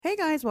Hey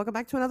guys, welcome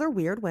back to another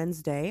Weird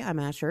Wednesday. I'm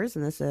Ashers,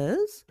 and this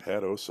is.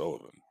 Pat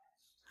O'Sullivan.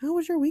 How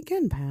was your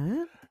weekend,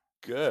 Pat?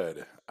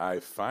 Good. I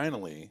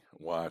finally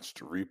watched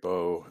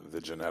Repo the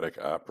Genetic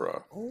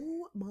Opera.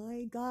 Oh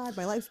my God,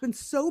 my life's been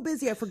so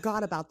busy. I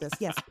forgot about this.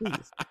 Yes,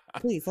 please.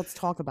 Please, let's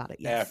talk about it.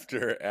 Yes.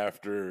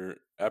 After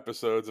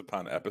episodes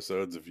upon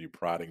episodes of you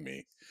prodding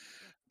me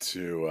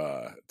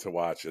to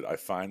watch it, I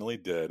finally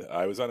did.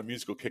 I was on a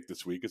musical kick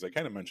this week, as I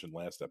kind of mentioned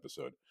last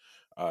episode.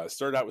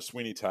 Started out with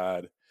Sweeney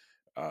Todd,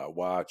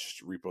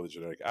 watched Repo the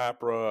Genetic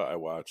Opera. I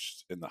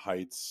watched In the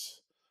Heights.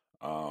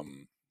 I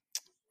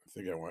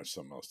think I watched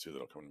something else too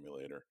that'll come to me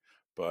later.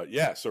 But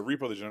yeah, so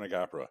Repo the Genetic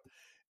Opera.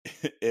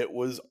 It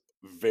was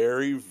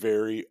very,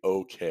 very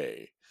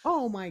okay.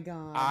 Oh my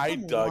God, I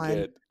come dug on.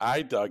 it.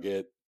 I dug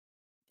it.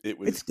 It It's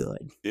was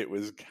good. it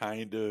was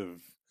kind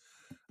of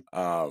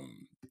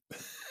um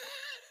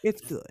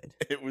It's good.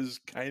 it was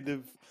kind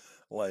of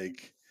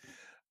like,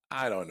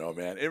 I don't know,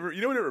 man.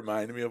 You know what it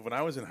reminded me of when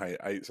I was in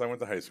so I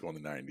went to high school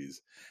in the 90s,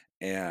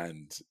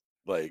 and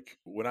like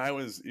when I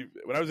was in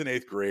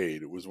 8th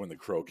grade, it was when The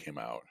Crow came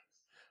out.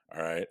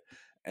 All right.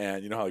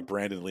 And you know how like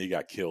Brandon Lee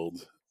got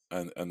killed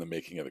on the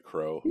making of The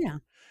Crow? Yeah.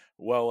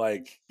 Well,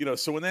 like,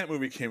 so when that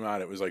movie came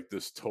out, it was like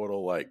this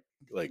total like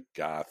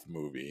goth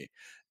movie.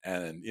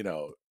 And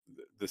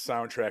the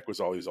soundtrack was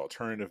all these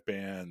alternative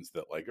bands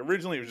that, like,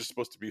 originally it was just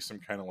supposed to be some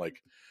kind of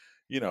like,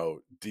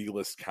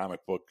 D-list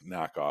comic book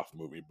knockoff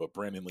movie, but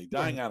Brandon Lee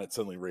dying Right. on it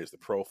suddenly raised the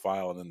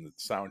profile, and then the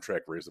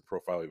soundtrack raised the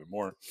profile even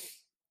more.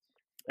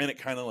 And it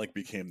kind of like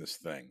became this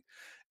thing.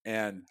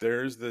 And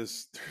there's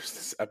this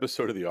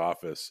episode of The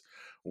Office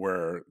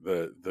where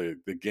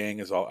the gang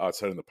is all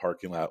outside in the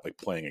parking lot, like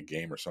playing a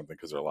game or something,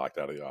 because they're locked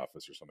out of the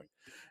office or something.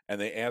 And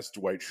they asked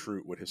Dwight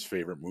Schrute what his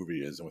favorite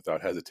movie is, and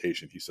without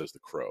hesitation, he says The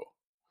Crow.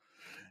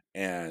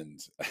 And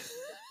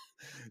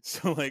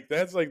so like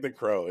that's like The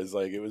Crow is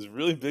like, it was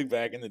really big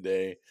back in the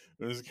day.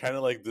 It was kind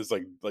of like this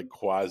like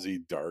quasi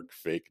dark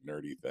fake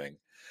nerdy thing.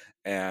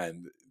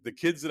 And the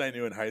kids that I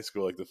knew in high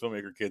school, like the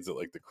filmmaker kids that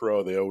like The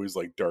Crow, they always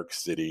like Dark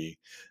City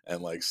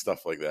and like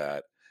stuff like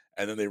that.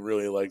 And then they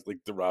really liked like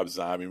the Rob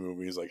Zombie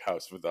movies, like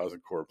House of a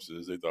Thousand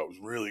Corpses. They thought it was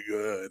really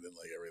good and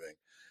like everything.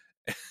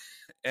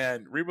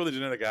 And Repo the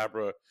Genetic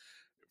Opera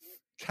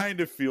kind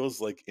of feels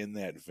like in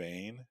that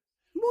vein.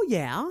 Well,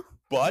 yeah, it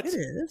But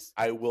is.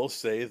 I will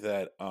say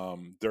that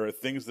there are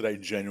things that I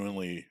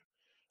genuinely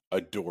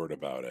adored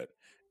about it.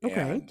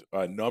 Okay.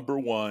 And number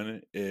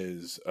one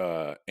is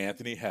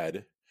Anthony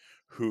Head,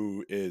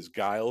 who is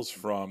Giles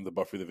from the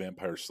Buffy the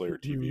Vampire Slayer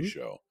TV hmm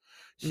show.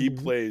 He hmm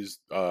plays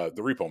the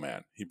Repo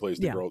Man. He plays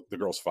Yeah. the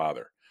girl's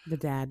father. The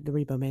dad, the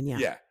Repo Man. Yeah.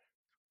 Yeah,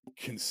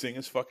 can sing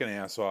his fucking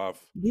ass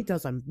off. He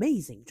does an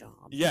amazing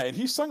job. Yeah, and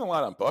he sung a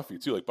lot on Buffy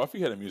too. Like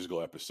Buffy had a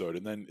musical episode,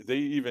 and then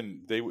they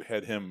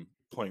had him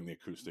playing the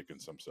acoustic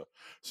and some stuff.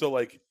 So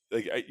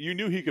you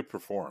knew he could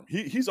perform.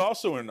 He's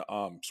also in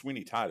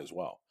Sweeney Todd as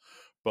well,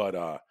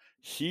 but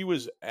he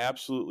was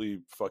absolutely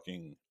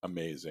fucking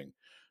amazing.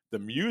 The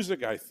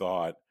music, I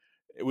thought,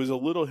 it was a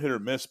little hit or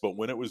miss, but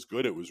when it was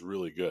good, it was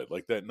really good.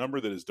 Like that number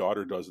that his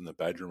daughter does in the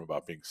bedroom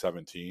about being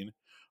 17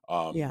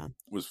 Yeah.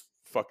 was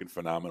fucking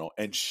phenomenal.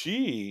 And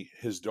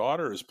his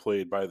daughter is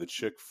played by the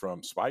chick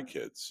from Spy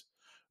Kids.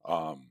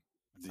 Um,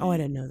 Oh, I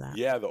the didn't know that.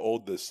 Yeah,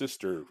 the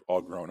sister,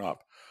 all grown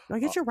up. I Uh,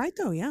 guess you're right,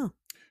 though. Yeah.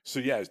 so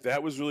yeah,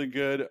 that was really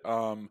good.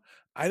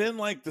 I didn't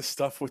like the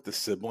stuff with the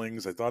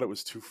siblings. I thought it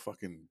was too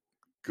fucking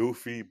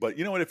goofy. But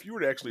you know what? If you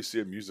were to actually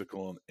see a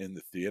musical in the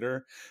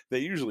theater, they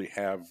usually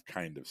have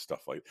kind of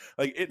stuff like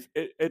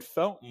it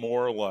felt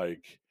more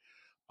like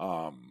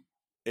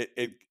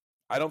it.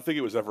 I don't think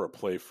it was ever a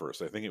play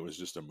first. I think it was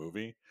just a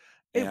movie,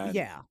 and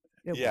Yeah,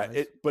 it yeah,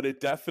 was. but it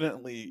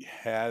definitely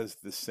has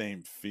the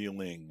same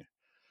feeling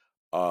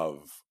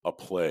of a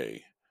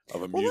play,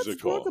 of a Well, let's talk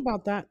musical.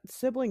 about that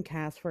sibling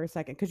cast for a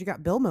second, because you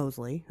got Bill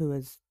Mosley,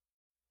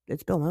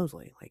 it's Bill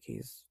Mosley, like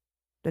he's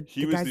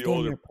He the was guy's the damn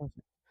older, near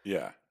perfect.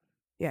 yeah,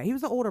 Yeah, he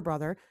was the older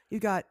brother. You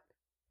got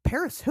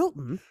Paris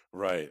Hilton,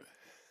 right.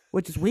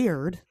 which is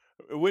weird,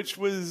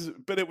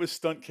 But it was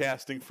stunt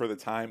casting for the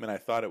time, and I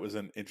thought it was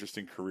an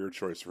interesting career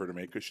choice for her to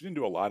make because she didn't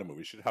do a lot of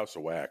movies. She did House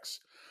of Wax,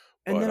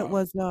 and but then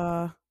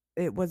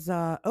it was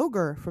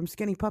Ogre from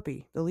Skinny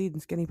Puppy. The lead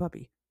in Skinny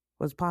Puppy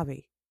was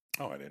Pavi.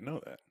 oh, I didn't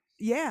know that.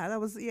 Yeah,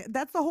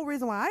 that's the whole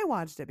reason why I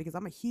watched it, because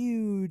I'm a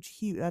huge.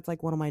 That's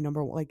like one of my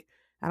number one, like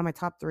out of my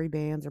top three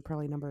bands are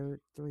probably number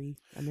three.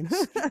 I mean,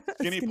 Skinny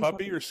Skinny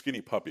Puppy Puppy. or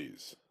Skinny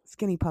Puppies?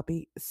 Skinny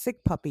Puppy,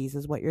 Sick Puppies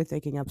is what you're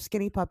thinking of.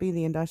 Skinny Puppy,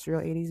 the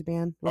industrial '80s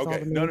band with all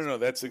Okay, the no, no, moves. no.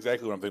 That's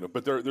exactly what I'm thinking of.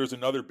 But there's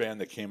another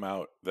band that came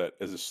out that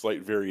is a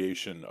slight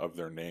variation of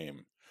their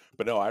name.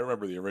 But no, I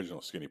remember the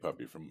original Skinny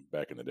Puppy from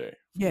back in the day,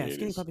 from the Yeah,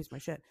 Skinny '80s. Puppy's my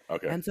shit.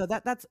 Okay, And so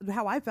that's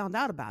how I found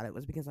out about it,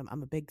 was because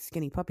I'm a big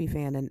Skinny Puppy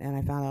fan, and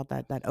I found out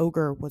that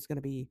Ogre was going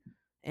to be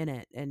in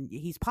it, and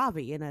he's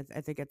Pavi, and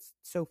I think it's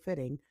so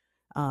fitting,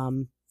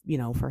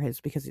 for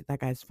his, because that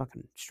guy's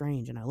fucking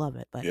strange, and I love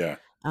it. But yeah,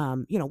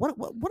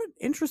 what an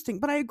interesting.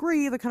 But I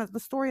agree, the kind of the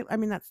story. I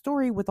mean, that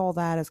story with all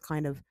that is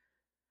kind of,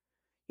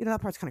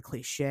 that part's kind of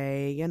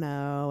cliche,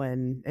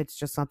 and it's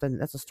just something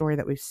that's a story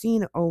that we've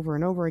seen over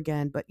and over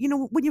again. But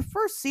when you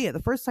first see it,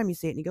 the first time you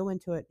see it, and you go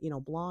into it,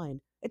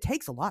 blind, it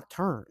takes a lot of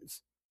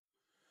turns.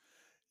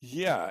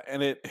 Yeah,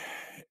 and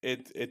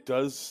it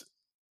does.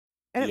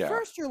 And at Yeah.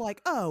 first you're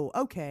like, oh,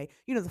 okay.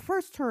 The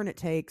first turn it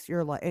takes,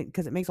 you're like,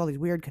 because it makes all these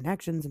weird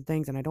connections and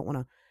things. And I don't want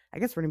to, I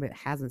guess for anybody that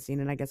hasn't seen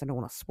it, I guess I don't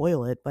want to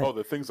spoil it. But Oh,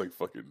 the thing's like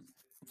fucking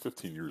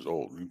 15 years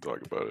old. We can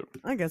talk about it.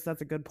 I guess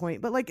that's a good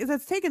point. But like,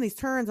 it's taking these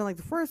turns, and like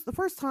the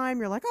first time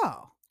you're like,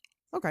 oh,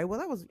 okay, well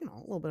that was a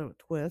little bit of a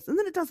twist, and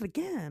then it does it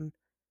again,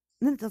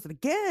 and then it does it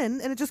again,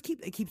 and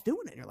it keeps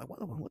doing it. And you're like, what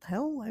the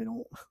hell? I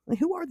don't. Like,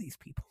 who are these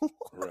people?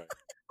 Right.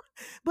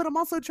 But I'm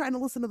also trying to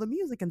listen to the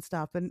music and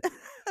stuff, and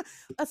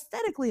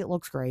aesthetically it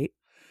looks great.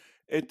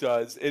 It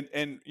does.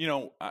 And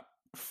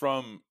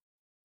from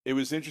it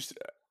was interesting.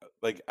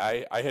 Like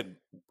I had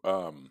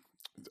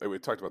we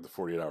talked about the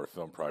 48-hour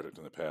film project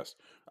in the past.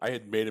 I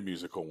had made a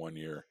musical one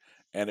year,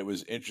 and it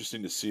was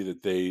interesting to see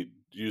that they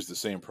used the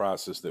same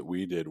process that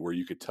we did, where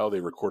you could tell they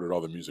recorded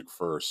all the music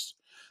first,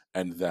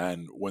 and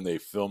then when they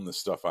filmed the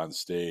stuff on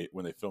stage,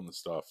 when they filmed the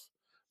stuff,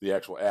 the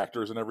actual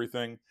actors and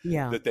everything,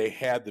 Yeah, that they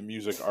had the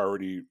music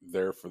already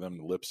there for them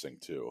to lip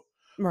sync to,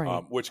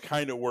 right. which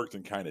kind of worked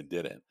and kind of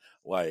didn't.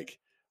 Like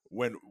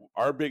when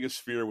our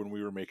biggest fear when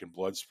we were making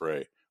Blood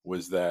Spray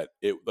was that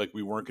it like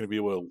we weren't going to be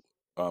able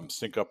to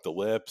sync up the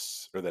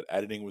lips, or that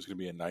editing was going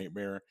to be a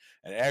nightmare,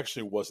 and it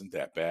actually wasn't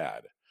that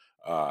bad.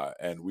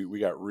 And we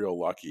got real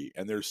lucky.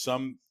 And there's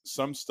some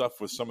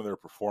stuff with some of their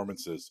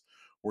performances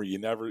where you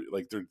never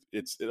like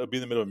it'll be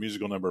in the middle of a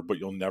musical number, but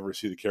you'll never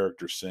see the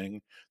characters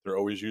sing. They're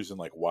always using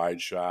like wide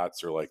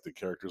shots, or like the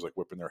characters like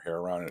whipping their hair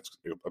around and it's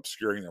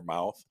obscuring their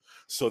mouth,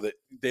 so that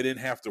they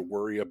didn't have to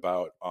worry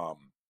about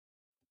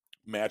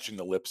matching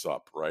the lips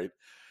up, right?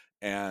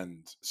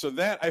 And so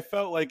that I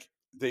felt like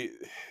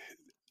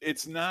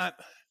it's not.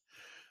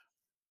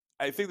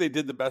 I think they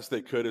did the best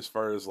they could as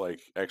far as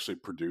like actually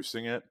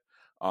producing it.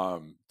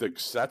 The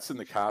sets and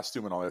the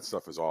costume and all that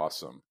stuff is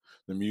awesome.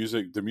 The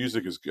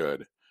music is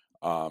good.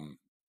 Um,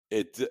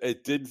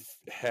 it did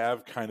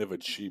have kind of a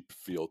cheap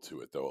feel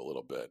to it though, a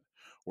little bit.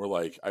 Where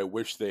like I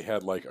wish they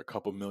had like a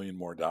couple million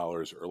more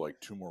dollars, or like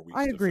 2 more weeks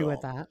I to agree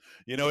with film. that.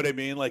 You know what I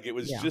mean? Like it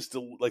was Yeah, just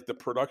like the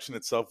production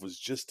itself was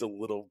just a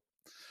little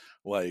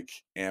like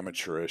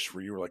amateurish,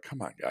 where you were like,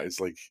 come on guys,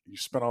 like you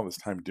spent all this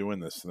time doing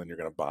this and then you're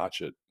gonna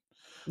botch it.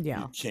 You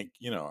yeah. can't,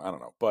 I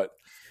don't know. But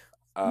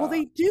Well, uh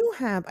they do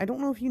have. I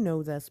don't know if you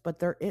know this,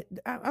 but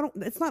I don't.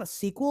 It's not a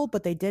sequel,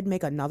 but they did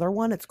make another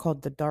one. It's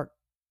called The Dark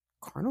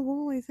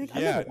Carnival, I think.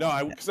 I've never yeah, no,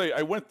 watched it. because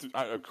I went through,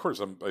 of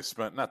course I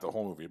spent not the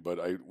whole movie, but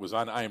I was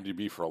on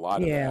IMDb for a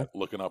lot of Yeah, that,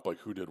 looking up like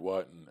who did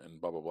what and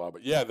blah blah blah.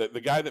 But yeah,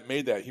 the guy that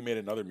made that, he made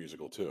another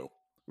musical too.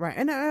 right.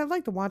 And I'd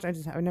like to watch. I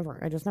just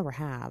never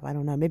have. I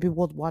don't know. Maybe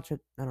we'll watch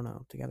it. I don't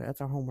know, together. That's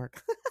our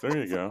homework. There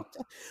you go.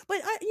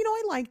 But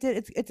I liked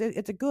it.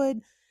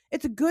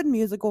 It's a good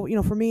musical.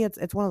 For me,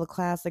 it's one of the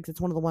classics. It's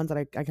one of the ones that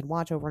I can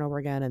watch over and over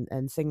again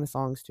and sing the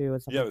songs to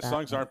and stuff Yeah, like the that.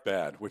 songs aren't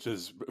bad, which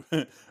is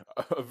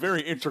a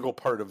very integral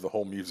part of the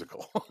whole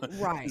musical. Is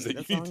Right. that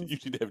The you songs.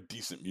 need to have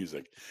decent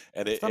music,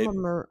 and Some of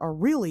them are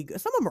really good.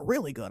 Some of them are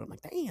really good. I'm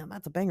like, damn,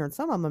 that's a banger. And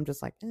some of them I'm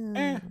just like,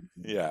 eh,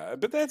 yeah,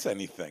 but that's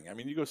anything. I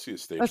mean, you go see a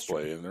that's stage true.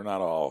 play, and they're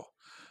not all,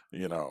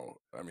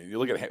 I mean, you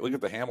look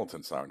at the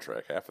Hamilton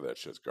soundtrack. Half of that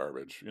shit's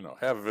garbage.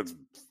 Half of it's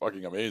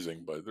fucking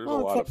amazing, but there's a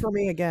Well, lot except of. for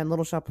me again,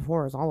 Little Shop of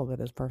Horrors. All of it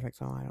is perfect.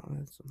 So I don't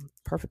know. It's a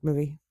perfect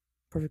movie,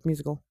 perfect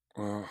musical.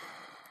 Uh,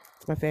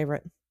 It's my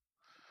favorite.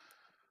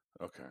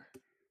 okay.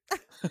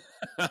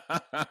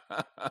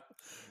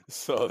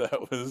 So that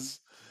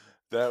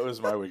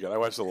was my weekend. I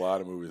watched a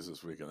lot of movies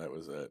this weekend. That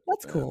was it,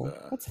 That's and cool.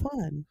 That's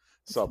fun.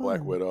 That's saw Black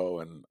fun. Widow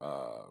and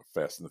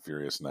Fast and the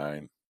Furious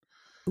 9.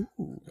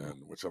 Ooh.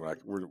 And which I'm not.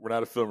 We're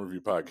not a film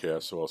review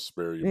podcast, so I'll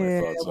spare you my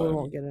Yeah, thoughts we on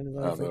won't get into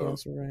those. on I guess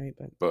those. you're right,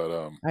 but But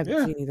I haven't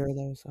yeah, seen either of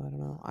those, so I don't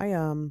know.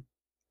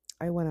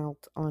 I went out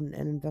on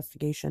an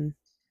investigation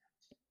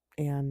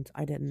and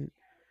I didn't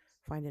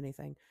find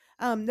anything.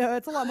 No,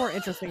 it's a lot more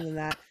interesting than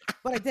that,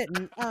 but I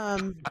didn't.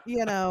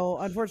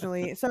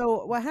 Unfortunately.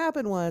 So what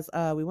happened was,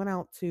 we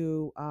went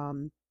to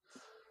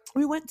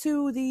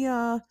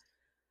the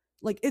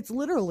like it's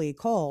literally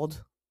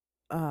called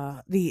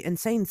the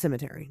Insane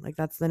Cemetery. Like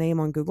that's the name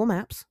on Google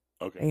Maps.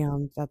 okay.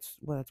 And that's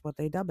what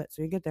they dub it.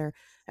 So you get there,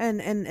 and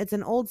it's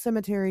an old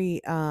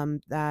cemetery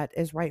that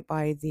is right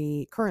by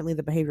currently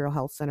the behavioral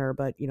health center,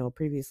 but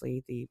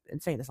previously the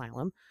insane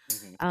asylum.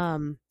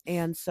 Hmm.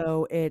 And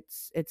so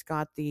it's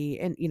got the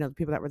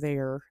people that were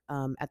there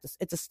at this.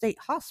 It's a state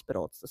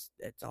hospital.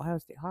 It's Ohio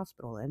State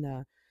Hospital,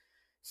 and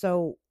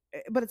so.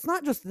 But it's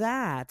not just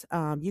that.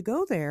 You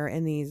go there,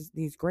 and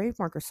these grave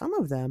markers. Some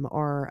of them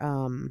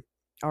are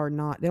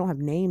not. They don't have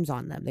names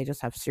on them. They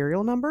just have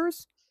serial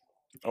numbers.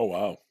 Oh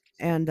wow.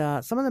 And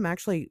some of them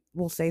actually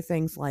will say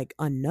things like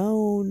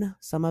unknown.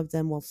 Some of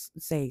them will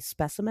say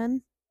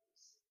specimen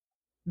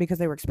because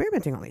they were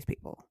experimenting on these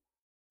people.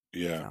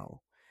 Yeah.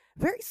 So,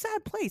 Very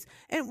sad place.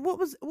 And what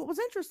was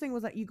interesting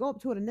was that you go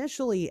up to it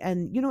initially,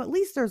 and at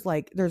least there's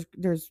like there's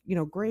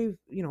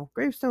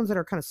gravestones that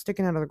are kind of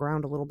sticking out of the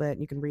ground a little bit,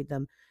 and you can read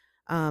them.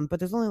 But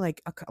there's only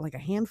like a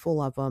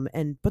handful of them,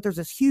 but there's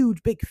this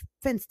huge big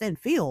fenced in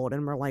field,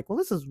 and we're like, well,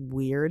 this is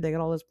weird. They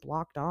got all this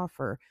blocked off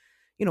for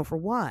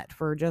what?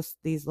 For just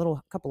these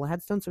little couple of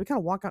headstones. So we kind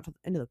of walk out to the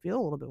end of the field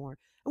a little bit more,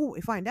 and what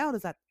we find out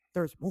is that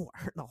there's more.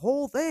 The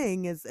whole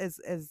thing is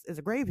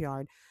a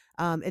graveyard.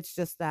 It's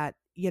just that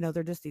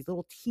they're just these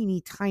little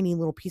teeny tiny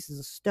little pieces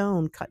of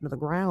stone cut into the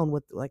ground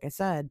with, like I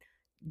said,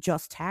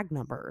 just tag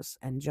numbers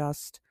and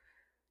just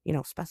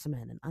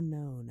specimen and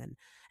unknown,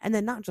 and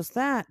then not just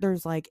that,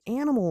 there's like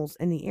animals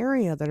in the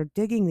area that are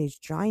digging these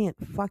giant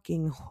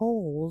fucking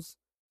holes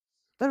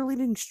that are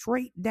leading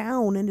straight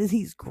down into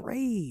these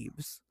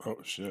graves. Oh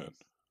shit.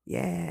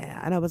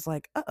 Yeah, and I was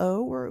like,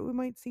 "Uh-oh, we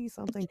might see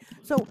something."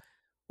 So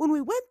when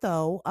we went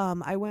though,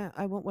 I went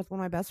with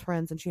one of my best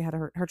friends, and she had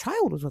her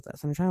child was with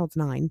us, and her child's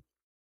 9,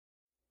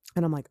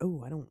 and I'm like,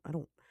 "Oh, I don't."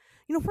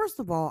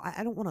 First of all,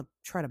 I don't want to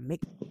try to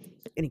make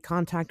any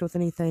contact with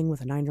anything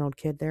with a 9-year-old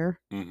kid there.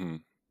 Mm-hmm.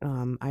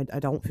 I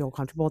don't feel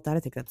comfortable with that. I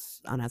think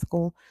that's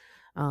unethical.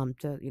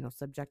 To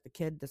subject the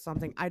kid to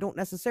something. I don't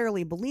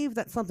necessarily believe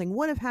that something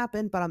would have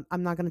happened, but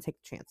I'm not going to take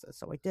the chances,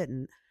 so I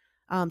didn't.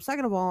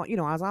 Second of all,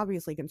 I was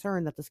obviously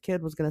concerned that this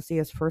kid was going to see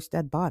his first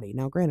dead body.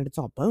 Now, granted, it's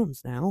all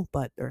bones now,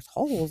 but there's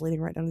holes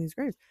leading right down to these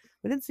graves.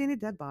 We didn't see any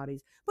dead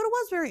bodies, but it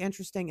was very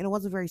interesting, and it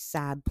was a very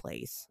sad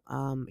place.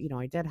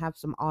 I did have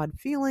some odd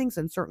feelings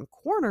in certain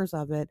corners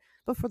of it,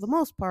 but for the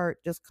most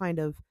part, just kind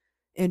of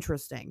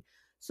interesting.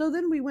 So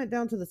then we went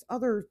down to this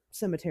other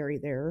cemetery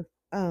there.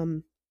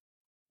 And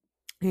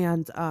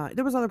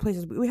there was other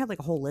places. We had like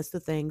a whole list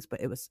of things,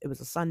 but it was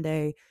a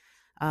Sunday.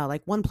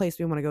 Like one place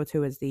we want to go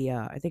to is the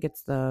I think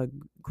it's the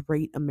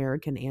Great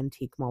American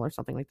Antique Mall or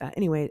something like that.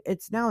 Anyway,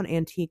 it's now an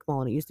antique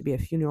mall, and it used to be a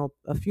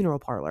funeral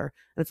parlor,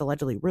 and it's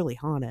allegedly really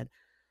haunted.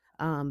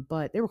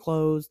 But they were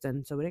closed,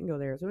 and so we didn't go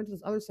there. So we went to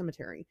this other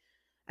cemetery,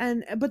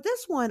 but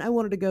this one I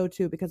wanted to go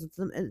to because it's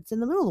in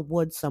the middle of the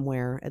woods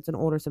somewhere. It's an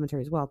older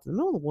cemetery as well. It's in the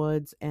middle of the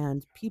woods,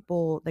 and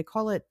people they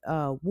call it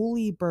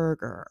Woolly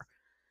Burger,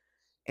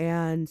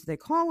 and they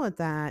call it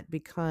that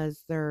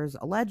because there's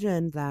a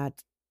legend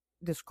that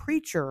this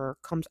creature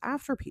comes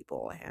after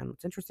people. And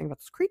what's interesting about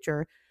this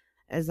creature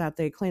is that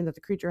they claim that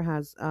the creature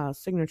has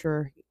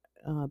signature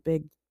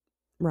big,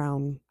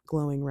 round,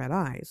 glowing red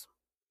eyes.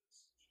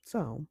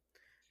 So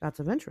that's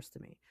of interest to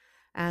me.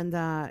 And,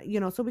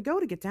 so we go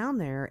to get down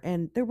there,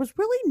 and there was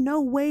really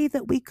no way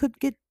that we could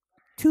get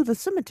to the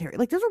cemetery.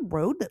 Like, there's a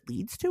road that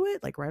leads to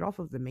it, like right off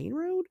of the main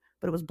road,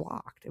 but it was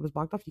blocked. It was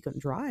blocked off. You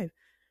couldn't drive.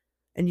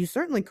 And you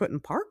certainly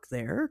couldn't park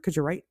there because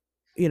you're right,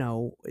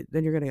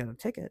 then you're going to get a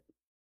ticket.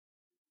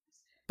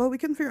 But we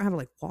couldn't figure out how to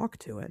like walk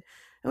to it.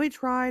 And we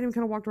tried and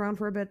kind of walked around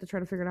for a bit to try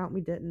to figure it out, and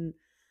we didn't.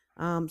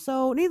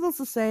 So needless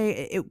to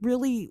say, it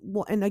really,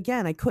 well, and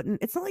again, I couldn't,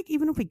 it's not like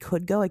even if we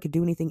could go, I could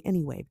do anything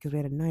anyway because we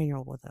had a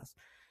 9-year-old with us.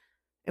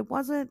 It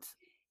wasn't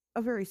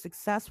a very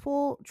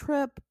successful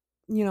trip,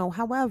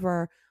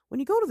 however, when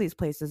you go to these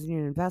places and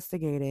you're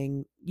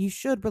investigating, you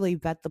should really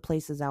vet the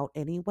places out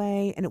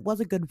anyway. And it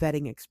was a good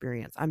vetting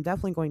experience. I'm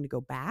definitely going to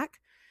go back.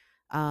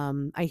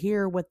 I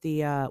hear with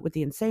the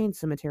insane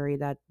cemetery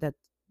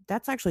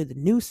that's actually the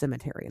new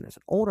cemetery, and there's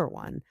an older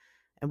one,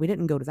 and we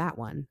didn't go to that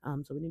one.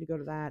 So we need to go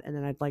to that, and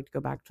then I'd like to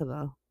go back to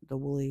the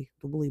Woolly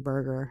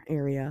Burger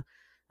area,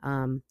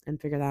 and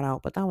figure that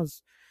out. But that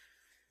was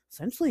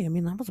essentially, I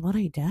mean, that was what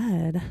I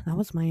did. That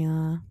was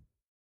my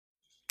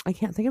I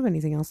can't think of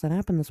anything else that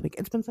happened this week.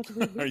 It's been such a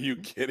weird Are week. you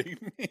kidding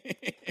me?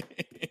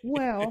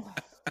 Well,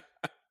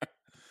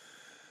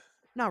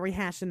 not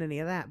rehashing any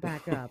of that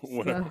back up.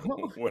 what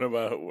So, what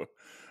about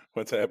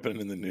what's happening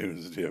in the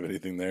news? Do you have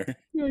anything there?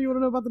 you want to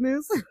know about the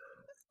news?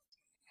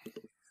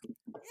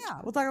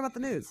 Yeah, we'll talk about the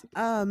news.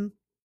 A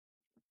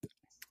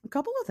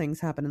couple of things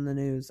happened in the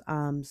news.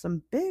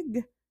 Some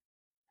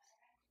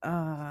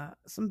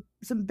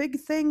big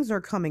things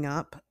are coming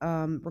up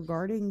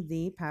regarding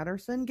the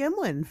Patterson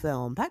Gimlin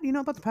film. Pat, do you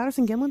know about the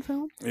Patterson Gimlin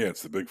film? Yeah,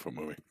 it's the Bigfoot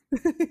movie.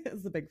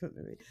 It's the Bigfoot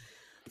movie.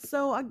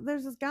 So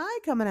there's this guy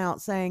coming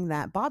out saying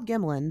that Bob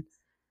Gimlin,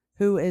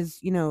 who is,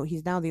 he's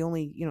now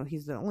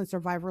he's the only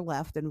survivor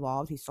left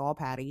involved. He saw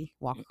Patty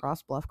walk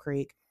across Bluff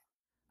Creek.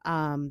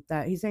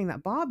 That he's saying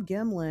that Bob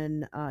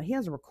Gimlin, he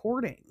has a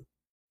recording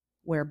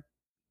where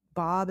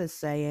Bob is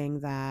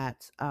saying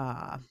that,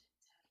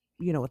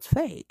 it's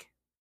fake,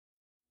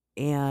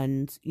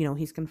 and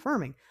he's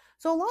confirming.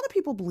 So a lot of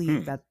people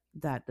believe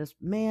that this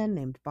man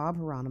named Bob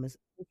Hieronymus,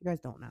 if you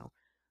guys don't know,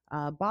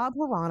 Bob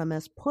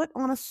Hieronymus put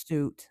on a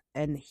suit,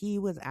 and he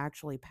was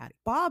actually Patty.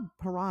 Bob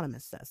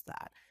Hieronymus says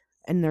that.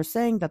 And they're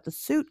saying that the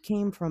suit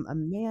came from a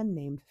man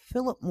named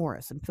Philip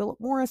Morris. And Philip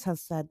Morris has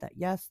said that,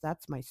 yes,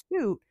 that's my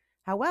suit.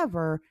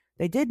 However,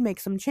 they did make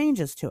some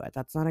changes to it.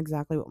 That's not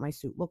exactly what my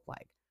suit looked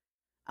like.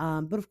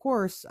 But of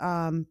course,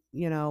 Bob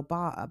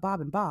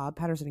and Bob,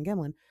 Patterson and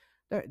Gimlin,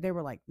 they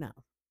were like, no,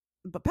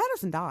 but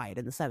Patterson died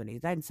in the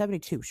 70s, died in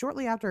 72,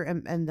 shortly after,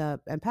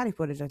 and Patty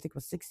footage, I think,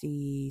 was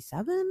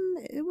 67.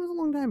 It was a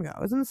long time ago.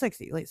 It was in the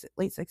 60s,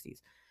 late 60s,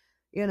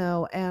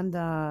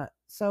 and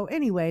so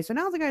anyway, so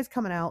now the guy's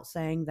coming out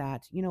saying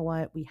that, you know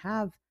what, we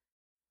have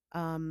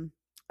um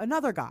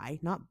another guy,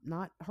 not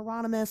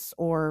Hieronymus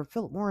or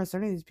Philip Morris or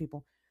any of these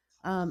people.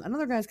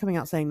 Another guy's coming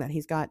out saying that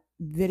he's got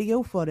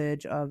video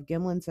footage of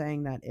Gimlin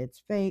saying that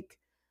it's fake,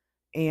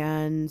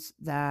 and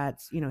that,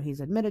 he's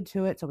admitted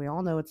to it, so we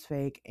all know it's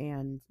fake,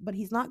 but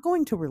he's not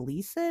going to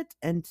release it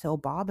until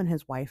Bob and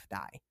his wife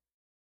die,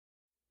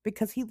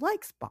 because he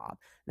likes Bob.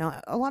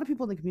 Now, a lot of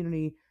people in the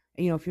community,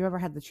 if you ever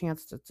had the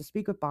chance to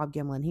speak with Bob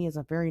Gimlin, he is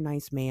a very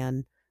nice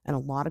man, and a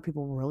lot of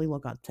people really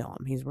look up to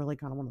him. He's really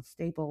kind of one of the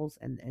staples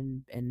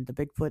in the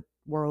Bigfoot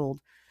world.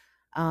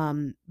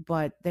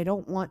 But they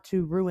don't want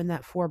to ruin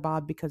that for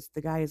Bob, because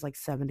the guy is like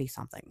 70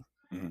 something,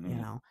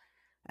 Mm-hmm.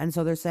 and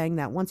so they're saying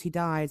that once he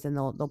dies, and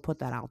they'll put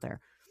that out there.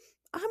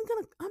 I'm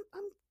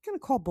gonna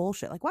call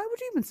bullshit. Like, why would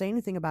you even say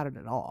anything about it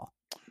at all?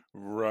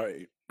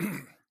 Right. I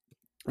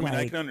mean, I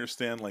Like, can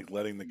understand like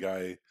letting the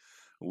guy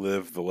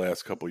live the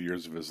last couple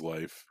years of his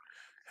life,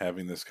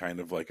 having this kind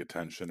of like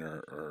attention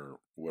or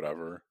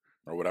whatever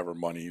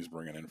money he's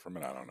bringing in from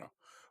it. I don't know,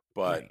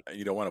 but right.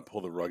 you don't want to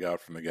pull the rug out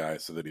from the guy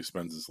so that he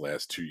spends his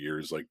last 2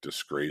 years like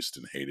disgraced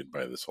and hated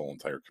by this whole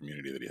entire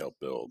community that he helped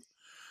build.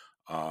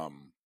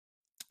 Um,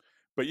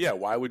 but yeah,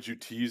 why would you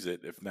tease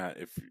it if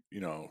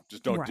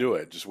just don't Right. do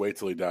it. Just wait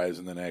till he dies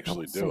and then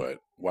actually Don't do say it.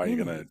 Why are you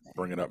gonna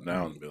bring it anything. up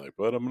now and Right. be like,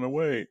 but I'm gonna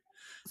wait?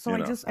 So You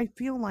know. I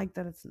feel like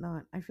that it's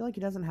not. I feel like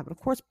it doesn't happen. Of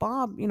course,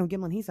 Bob,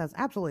 Gimlin, he says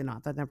absolutely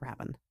not. That never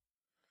happened.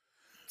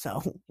 So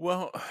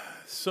Well,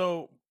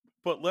 so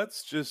but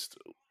let's just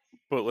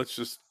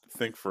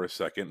think for a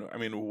second. I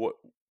mean, what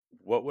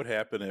would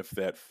happen if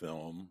that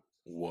film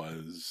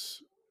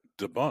was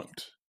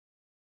debunked?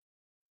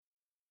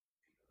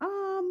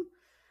 um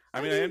I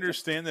I mean, I mean,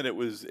 understand that it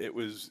was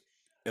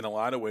in a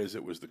lot of ways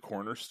it was the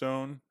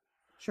cornerstone,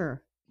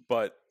 sure.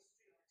 but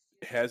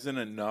hasn't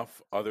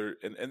enough other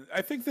and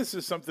I think this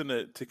is something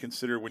to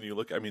consider when you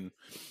look. I mean,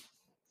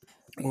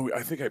 well,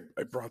 I think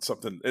I brought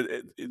something.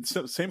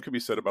 Same could be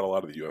said about a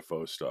lot of the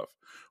UFO stuff.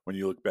 When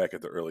you look back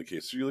at the early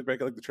cases, you look back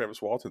at like the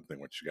Travis Walton thing,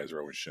 which you guys are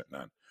always shitting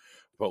on.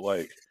 But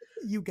like,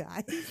 You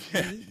guys,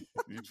 yeah,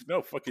 me.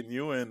 no, fucking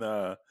you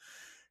and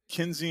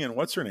Kinsey and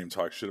what's her name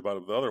talk shit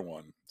about the other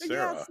one, Yeah,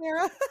 Sarah.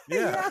 Sarah.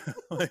 Yeah, Yeah.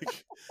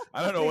 like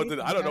I don't I know hate I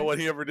that don't know guy. what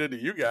he ever did to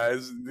you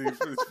guys.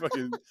 He's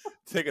fucking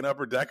taking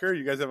upper decker.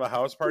 You guys have a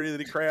house party that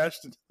he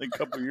crashed like a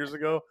couple years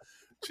ago.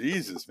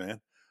 Jesus, man.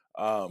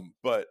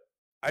 But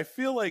I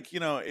feel like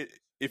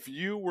if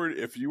you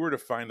were to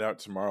find out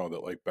tomorrow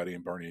that like Betty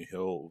and Barney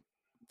Hill,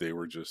 they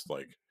were just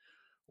like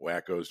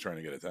wackos trying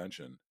to get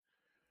attention.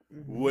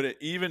 Hmm. Would it,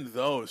 even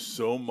though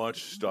so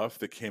much stuff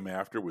that came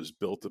after was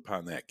built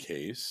upon that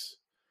case,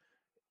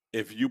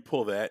 if you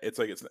pull that, it's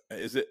like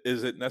is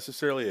it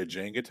necessarily a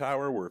Jenga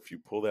tower where if you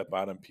pull that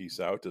bottom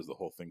piece out, does the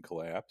whole thing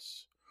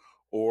collapse?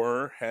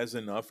 Or has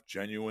enough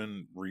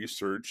genuine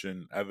research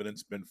and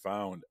evidence been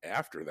found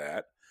after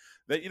that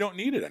that you don't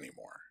need it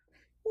anymore?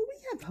 Well, we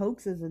have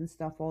hoaxes and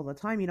stuff all the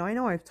time. I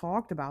know I've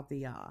talked about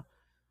the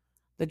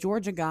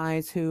Georgia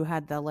guys who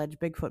had the alleged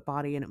Bigfoot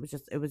body, and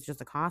it was just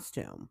a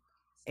costume.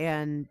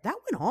 And that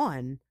went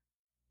on.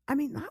 I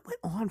mean, that went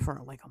on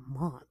for like a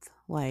month.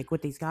 Like,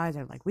 with these guys,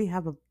 are like, we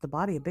have the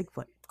body of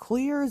Bigfoot,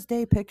 clear as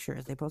day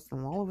pictures. They posted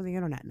them all over the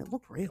internet, and it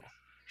looked real. And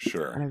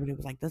Sure. everybody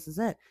was like, this is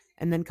it.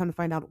 And then come to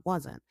find out it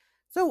wasn't.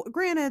 So,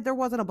 granted, there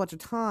wasn't a bunch of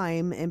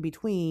time in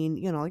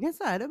between. Like I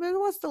said, I mean, it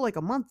was still like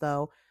a month,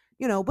 though.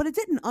 But it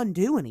didn't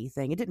undo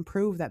anything. It didn't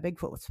prove that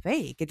Bigfoot was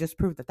fake. It just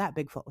proved that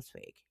Bigfoot was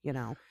fake.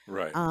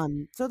 Right.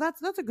 So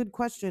that's a good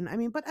question. I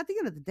mean, but at the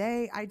end of the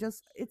day,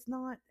 it's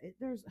not.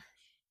 There's,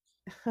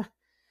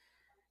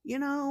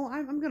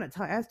 I'm gonna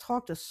tell you, I've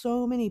talked to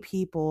so many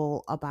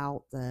people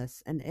about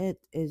this, and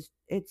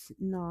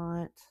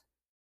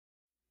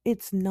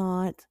it's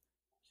not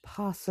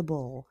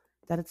possible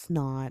that it's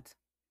not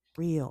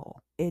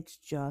real. It's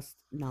just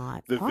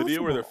not The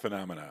video or the possible.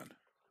 phenomenon?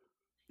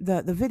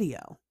 The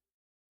video,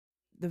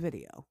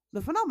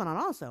 the phenomenon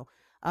also,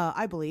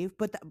 I believe,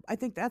 but I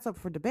think that's up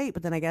for debate.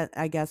 But then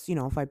I guess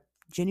if I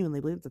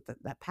genuinely believe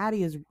that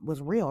Patty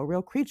was real, a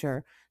real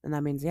creature, then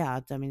that means, yeah,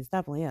 I mean, it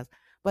definitely is.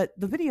 But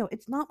the video,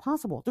 it's not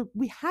possible.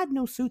 We had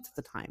no suits at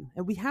the time,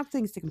 and we have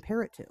things to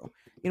compare it to.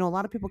 A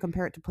lot of people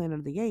compare it to Planet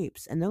of the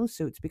Apes and those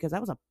suits, because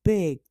that was a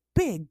big,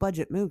 big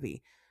budget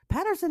movie.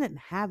 Patterson didn't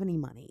have any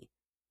money.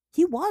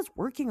 He was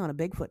working on a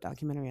Bigfoot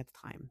documentary at the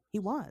time. He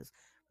was.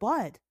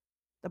 But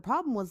the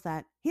problem was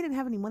that he didn't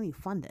have any money to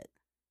fund it.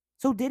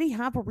 So did he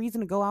have a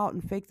reason to go out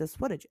and fake this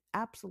footage?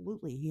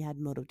 Absolutely, he had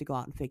motive to go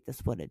out and fake this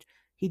footage.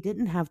 He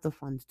didn't have the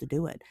funds to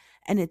do it.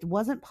 And it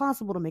wasn't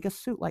possible to make a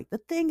suit like the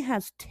thing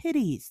has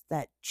titties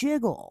that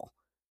jiggle.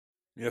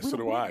 Yes, We so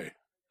don't do we I.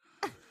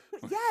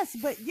 yes,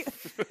 but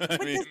I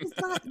but mean, this is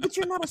not. But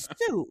you're not a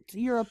suit.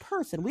 You're a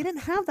person. We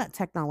didn't have that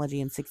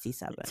technology in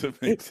 '67. to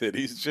make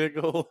titties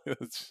jiggle.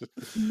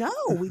 No,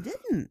 we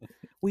didn't.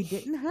 We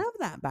didn't have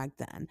that back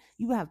then.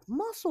 You have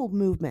muscle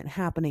movement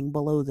happening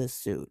below this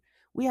suit.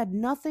 We had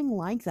nothing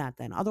like that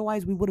then.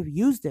 Otherwise, we would have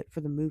used it for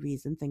the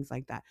movies and things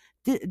like that.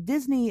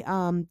 Disney,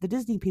 the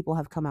Disney people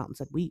have come out and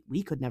said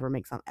we could never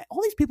make something.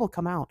 All these people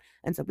come out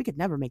and said we could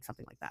never make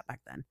something like that back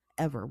then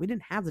ever. We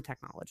didn't have the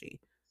technology,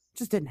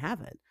 just didn't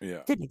have it.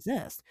 Yeah. Didn't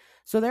exist.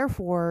 So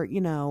therefore,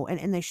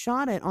 and they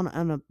shot it on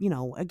a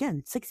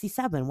again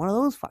 67, one of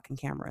those fucking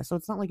cameras. So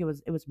it's not like it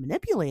was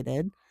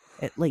manipulated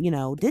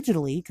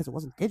digitally, because it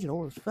wasn't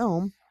digital, it was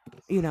film.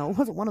 It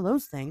wasn't one of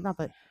those things. Not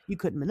that you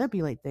couldn't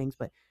manipulate things,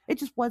 but it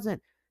just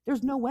wasn't.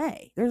 There's no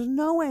way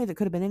that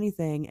could have been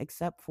anything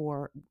except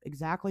for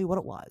exactly what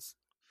it was.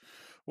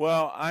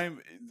 Well,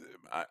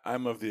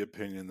 I'm of the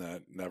opinion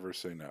that never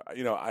say no.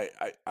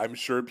 I'm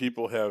sure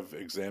people have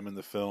examined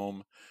the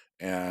film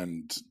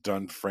and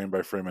done frame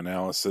by frame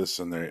analysis,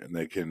 and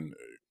they can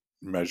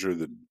measure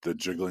the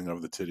jiggling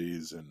of the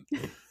titties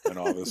and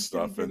all this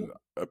stuff. And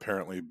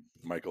apparently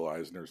Michael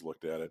Eisner's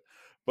looked at it.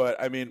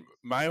 But I mean,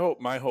 my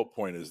whole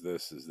point is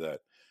this: is that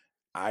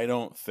I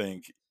don't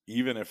think,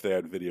 even if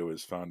that video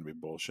is found to be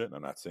bullshit, and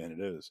I'm not saying it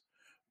is,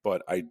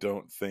 but I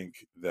don't think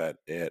that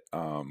it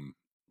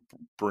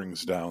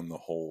brings down the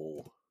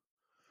whole,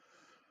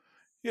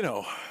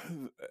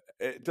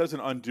 it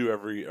doesn't undo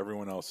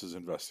everyone else's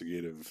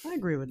investigative I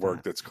agree with work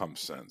that. that's come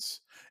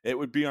since. It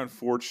would be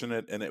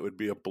unfortunate, and it would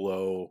be a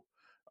blow,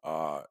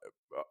 a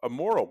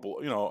moral blow,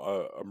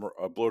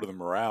 a blow to the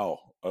morale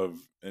of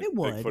It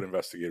would. Bigfoot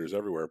investigators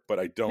everywhere. But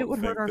I It don't would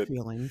hurt think our that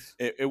feelings.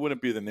 it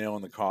wouldn't be the nail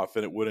in the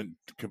coffin. It wouldn't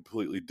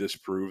completely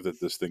disprove that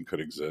this thing could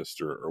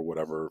exist, or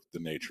whatever the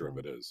nature of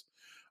it is.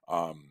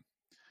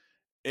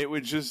 It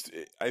would just,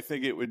 I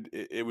think it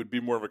would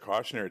be more of a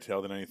cautionary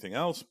tale than anything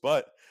else.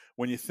 But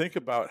when you think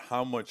about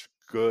how much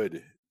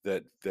good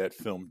that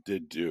film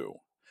did do,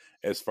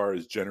 as far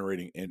as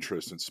generating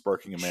interest and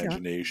sparking Sure.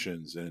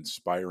 imaginations and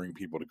inspiring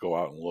people to go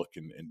out and look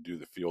and do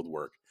the field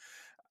work,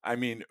 I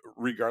mean,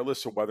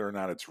 regardless of whether or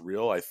not it's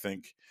real, I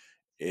think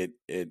it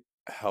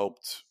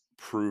helped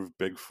prove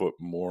Bigfoot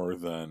more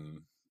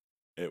than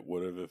it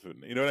would have if it,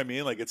 you know what I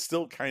mean? Like, it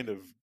still kind of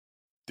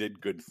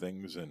did good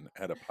things and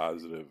had a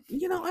positive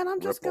And I'm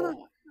just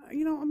ripple.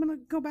 I'm gonna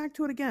go back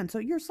to it again. So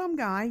you're some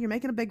guy, you're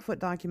making a Bigfoot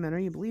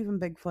documentary, you believe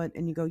in Bigfoot,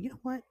 and you go, you know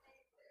what?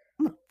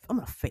 I'm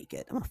gonna fake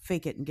it. I'm gonna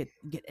fake it and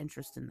get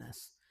interest in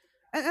this.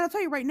 And I'll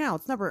tell you right now,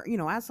 it's never,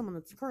 as someone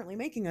that's currently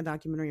making a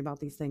documentary about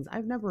these things,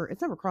 it's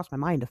never crossed my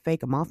mind to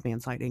fake a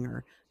Mothman sighting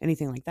or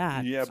anything like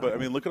that. Yeah, but I So,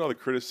 mean, look at all the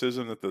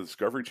criticism that the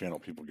Discovery Channel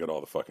people get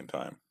all the fucking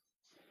time.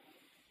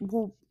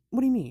 well,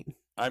 what do you mean?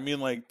 I mean,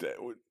 like,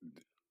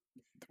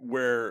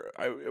 where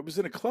I was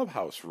in a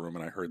clubhouse room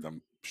and I heard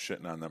them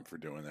shitting on them for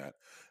doing that.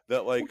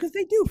 That, like, Because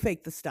they do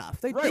fake the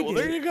stuff. They right. Well,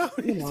 do. there you go.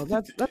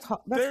 That's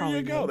there Hollywood.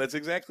 you go. That's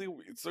exactly.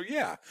 So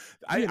yeah,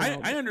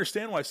 I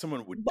understand why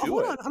someone would do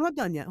hold it. on, I'm not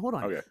done yet. Hold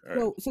on. Okay. All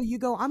right. So you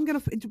go,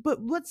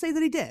 but let's say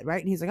that he did, right?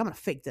 And he's like, I'm gonna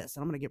fake this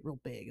and I'm gonna get real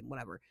big and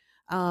whatever.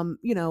 And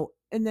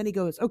then he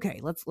goes, okay,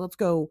 let's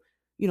go.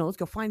 Let's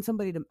go find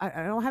somebody to.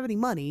 I don't have any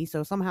money,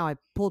 so somehow I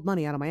pulled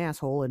money out of my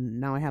asshole, and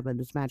now I have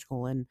this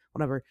magical and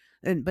whatever.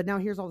 But now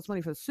here's all this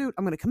money for the suit.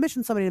 I'm gonna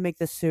commission somebody to make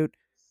this suit.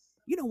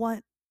 You know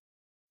what?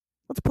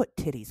 Let's put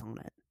titties on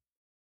it.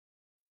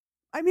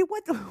 I mean,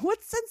 what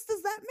sense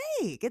does that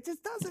make? It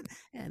just doesn't.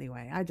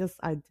 Anyway,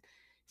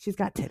 she's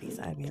got titties.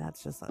 I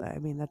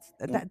mean,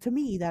 that to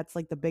me, that's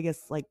like the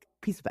biggest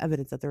piece of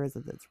evidence that there is.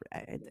 That's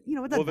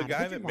Well, the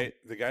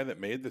guy that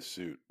made the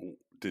suit,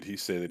 did he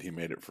say that he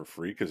made it for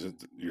free? Because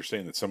you're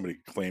saying that somebody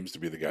claims to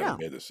be the guy that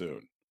made the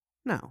suit.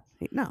 No,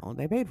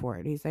 they paid for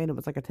it. He's saying it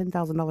was like a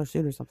 $10,000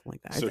 suit or something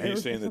like that. So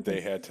he's saying that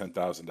they had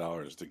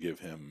 $10,000 to give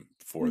him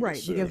for the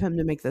suit. To give him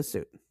to make this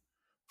suit.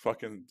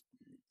 Fucking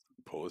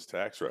pull his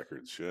tax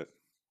records, shit.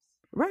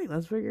 Right,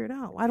 let's figure it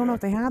out. I don't know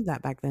if they had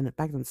that back then.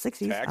 Back in the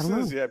 60s, taxes. I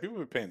don't know. Yeah, people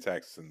were paying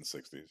taxes in the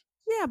 60s.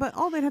 Yeah, but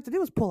all they'd have to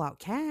do is pull out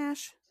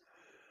cash.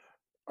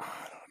 I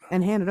don't know.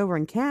 And hand it over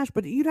in cash.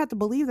 But you'd have to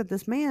believe that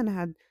this man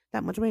had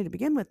that much money to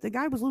begin with. The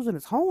guy was losing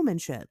his home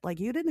and shit. Like,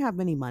 you didn't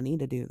have any money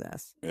to do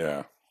this.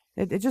 Yeah.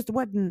 It just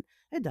wasn't.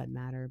 It doesn't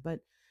matter.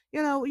 But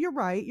you're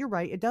right.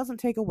 It doesn't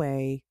take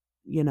away.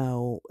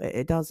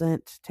 It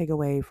doesn't take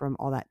away from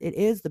all that. It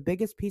is the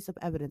biggest piece of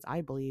evidence, I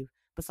believe,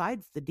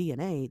 besides the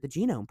DNA, the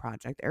Genome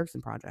Project,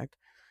 Erickson Project.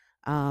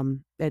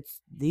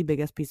 It's the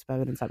biggest piece of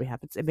evidence that we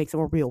have. It makes it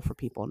more real for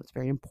people, and it's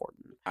very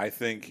important. I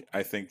think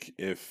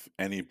if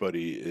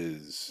anybody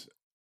is,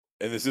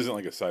 and this isn't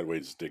like a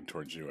sideways dig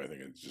towards you, I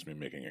think it's just me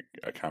making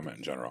a comment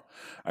in general.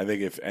 I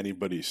think if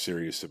anybody's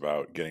serious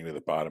about getting to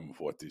the bottom of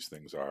what these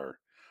things are,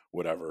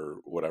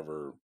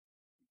 whatever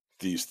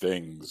these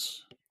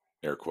things,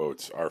 air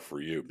quotes, are for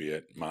you, be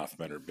it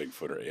Mothman or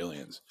Bigfoot or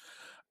aliens,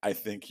 I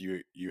think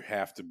you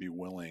have to be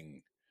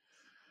willing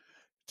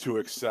to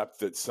accept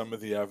that some of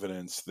the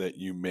evidence that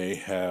you may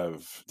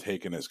have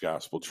taken as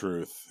gospel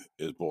truth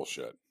is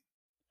bullshit.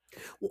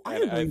 Well,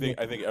 I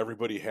think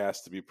everybody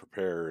has to be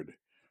prepared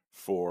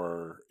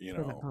for,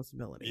 for that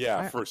possibility. yeah,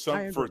 I for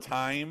agree.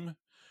 time.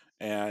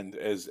 And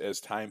as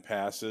time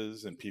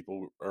passes and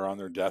people are on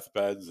their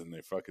deathbeds and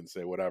they fucking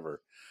say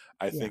whatever,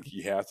 I Yeah. think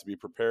you have to be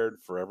prepared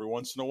for every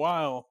once in a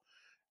while,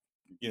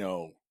 you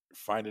know,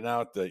 finding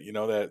out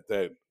that,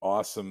 that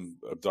awesome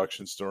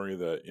abduction story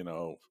that,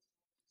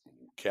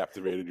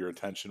 captivated your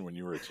attention when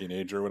you were a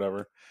teenager or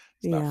whatever.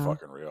 It's not Yeah.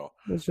 fucking real.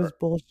 It's Or just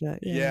bullshit.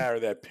 Yeah. yeah, or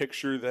that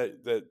picture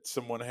that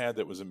someone had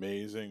that was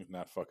amazing,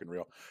 not fucking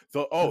real.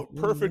 Not really,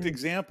 Perfect yeah.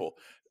 example.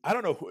 I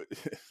don't know who,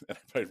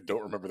 I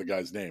don't remember the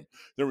guy's name.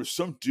 There was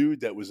some dude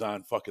that was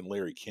on fucking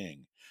Larry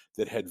King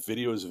that had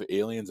videos of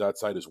aliens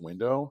outside his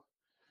window.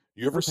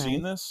 You ever Okay.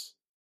 seen this?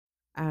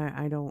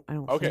 I don't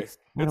think Okay, so.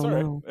 I it's don't all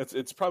right. know.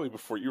 It's probably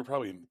before you were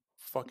probably in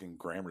fucking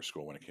grammar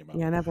school when it came out.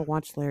 Yeah, I never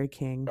watched Larry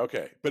King.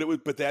 Okay,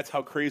 but that's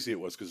how crazy it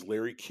was because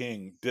Larry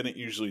King didn't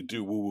usually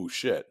do woo woo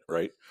shit,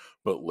 right?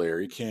 But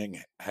Larry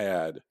King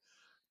had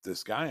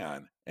this guy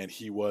on, and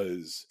he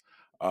was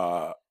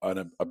an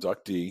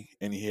abductee,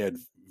 and he had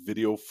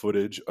video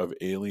footage of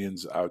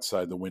aliens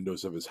outside the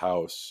windows of his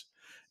house,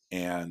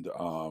 and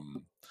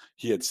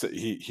he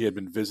had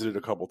been visited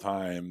a couple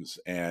times,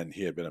 and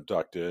he had been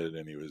abducted,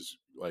 and he was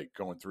like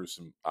going through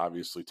some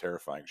obviously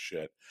terrifying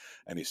shit,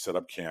 and he set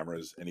up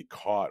cameras, and he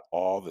caught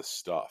all this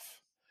stuff,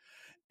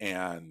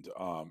 and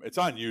it's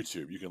on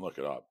YouTube. You can look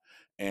it up.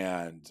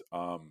 And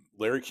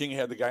Larry King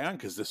had the guy on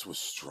because this was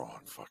strong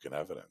fucking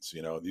evidence.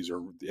 These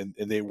are and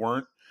they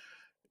weren't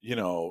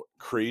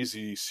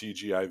crazy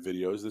CGI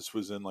videos. This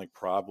was in like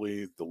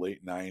probably the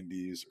late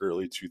 '90s,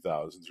 early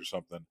 2000s or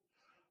something.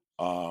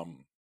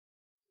 Um,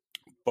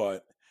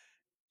 but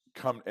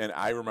come and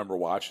I remember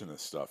watching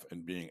this stuff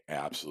and being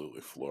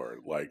absolutely floored.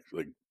 Like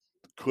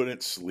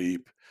couldn't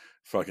sleep,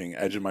 fucking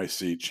edge of my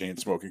seat, chain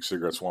smoking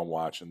cigarettes while I'm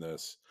watching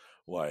this.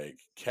 Like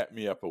kept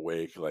me up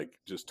awake, like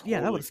just Yeah,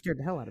 that would totally, have scared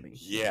the hell out of me.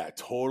 yeah,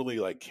 totally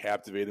like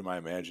captivated my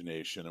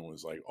imagination and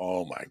was like,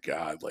 oh my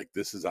God, like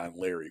this is on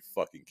Larry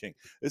fucking King.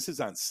 This is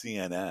on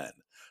CNN.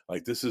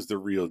 Like this is the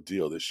real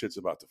deal. This shit's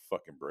about to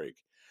fucking break.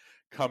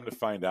 Come to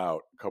find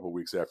out, a couple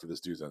weeks after this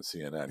dude's on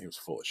CNN, he was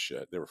full of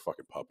shit. They were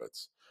fucking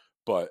puppets,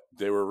 but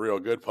they were real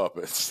good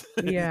puppets.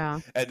 Yeah.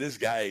 And this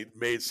guy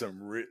made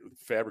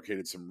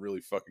fabricated some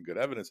really fucking good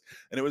evidence,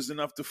 and it was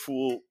enough to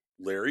fool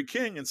Larry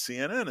King and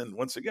CNN. And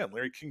once again,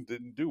 Larry King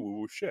didn't do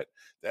woo woo shit.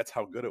 That's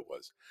how good it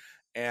was.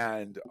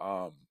 And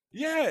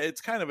yeah,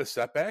 it's kind of a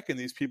setback, and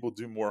these people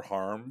do more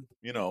harm,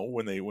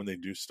 when they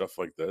do stuff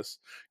like this,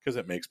 because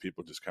it makes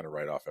people just kind of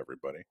write off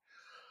everybody.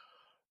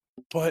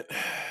 But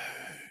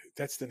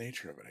that's the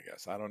nature of it, I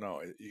guess. I don't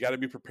know. You got to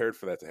be prepared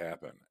for that to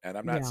happen. And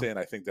I'm not Yeah. saying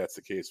I think that's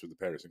the case with the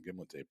Patterson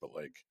Gimlin tape, but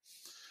like,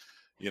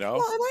 Well,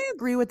 and I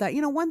agree with that.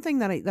 One thing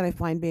that I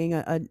find being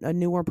a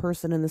newer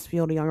person in this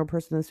field, a younger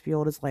person in this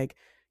field, is like,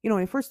 when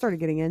I first started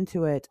getting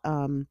into it,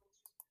 some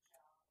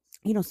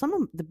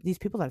of these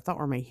people that I thought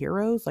were my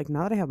heroes, like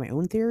now that I have my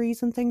own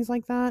theories and things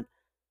like that,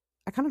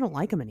 I kind of don't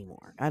like them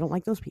anymore. I don't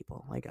like those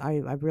people. Like I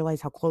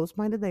realized how close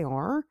minded they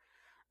are,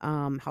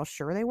 how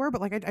sure they were,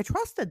 but like I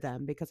trusted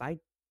them because I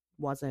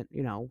wasn't,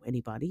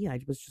 anybody. I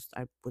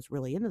was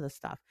really into this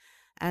stuff.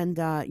 And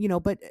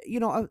but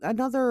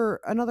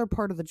another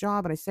part of the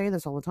job, and I say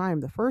this all the time,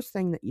 the first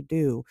thing that you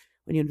do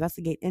when you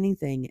investigate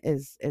anything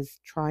is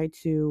try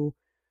to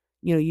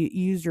you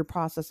use your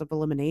process of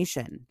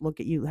elimination.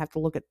 You have to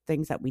look at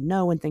things that we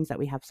know and things that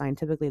we have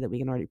scientifically that we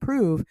can already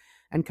prove,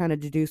 and kind of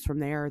deduce from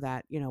there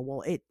that,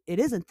 well, it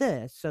isn't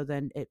this, so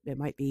then it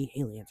might be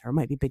aliens, or it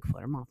might be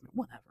Bigfoot or Mothman,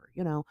 whatever.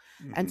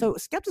 And so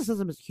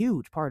skepticism is a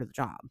huge part of the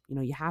job.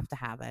 You have to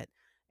have it.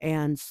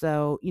 And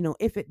so,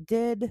 if it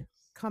did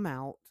come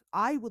out,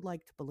 I would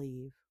like to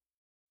believe,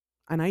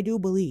 and I do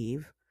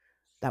believe,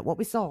 that what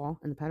we saw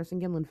in the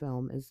Patterson Gimlin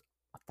film is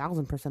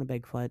 1,000% a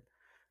Bigfoot.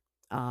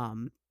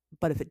 um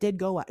but if it did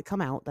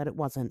come out that it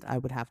wasn't, I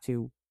would have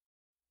to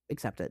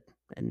accept it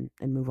and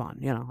move on.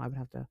 I would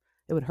have to.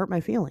 It would hurt my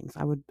feelings.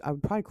 I would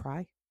probably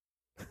cry.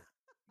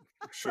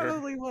 sure.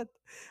 Probably would.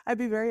 I'd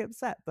be very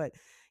upset. But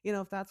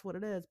if that's what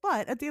it is.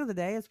 But at the end of the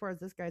day, as far as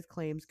this guy's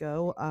claims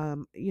go,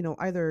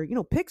 either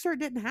Pixar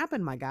didn't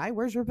happen, my guy.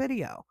 Where's your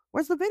video?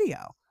 Where's the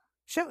video?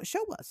 Show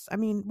us. I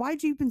mean,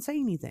 why'd you even say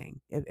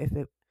anything if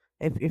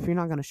you're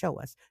not going to show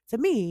us? To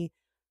me,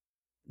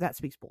 that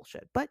speaks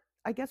bullshit. But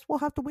I guess we'll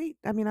have to wait.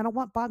 I mean, I don't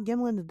want Bob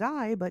Gimlin to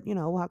die, but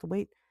we'll have to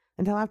wait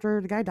until after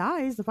the guy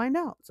dies to find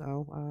out.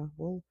 So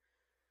we'll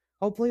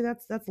hopefully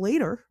that's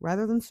later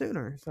rather than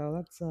sooner. So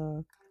that's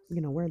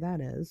where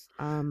that is.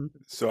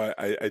 So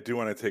I do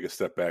want to take a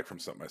step back from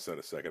something I said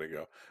a second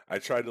ago. I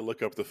tried to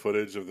look up the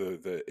footage of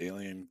the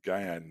alien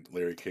guy on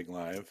Larry King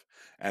Live,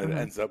 and it Uh-huh.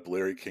 ends up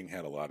Larry King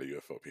had a lot of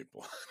UFO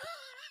people.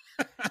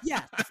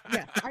 Yes,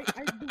 yes.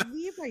 I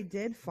believe I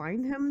did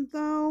find him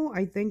though.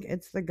 I think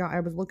it's the guy. I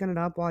was looking it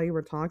up while you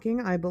were talking.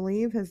 I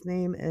believe his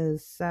name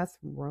is Seth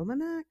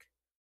Romanek.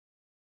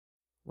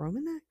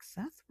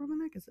 Seth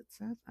Romanek? Is it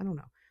Seth? I don't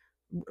know.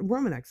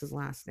 Romanek's his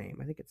last name.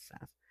 I think it's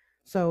Seth.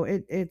 So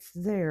it's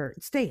there.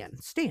 Stan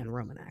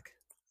Romanek.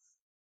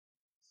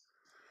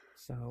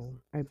 So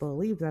I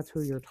believe that's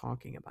who you're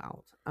talking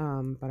about.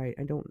 But I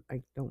don't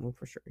know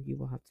for sure. You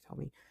will have to tell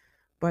me.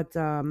 But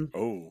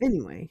Oh,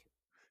 anyway,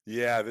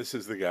 yeah, this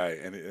is the guy,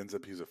 and it ends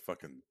up he's a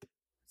fucking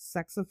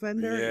sex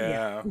offender. Yeah,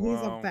 yeah. he's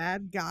a Well,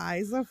 bad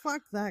guy. So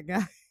fuck that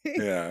guy.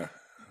 yeah,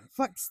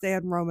 Fuck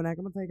Stan Romanek.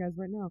 I'm gonna tell you guys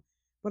right now.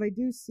 But I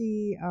do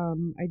see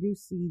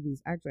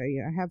these. Actually,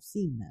 I have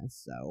seen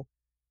this. So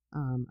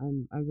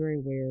I'm very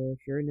aware. If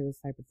you're into this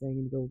type of thing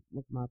and you go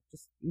look them up,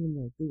 just even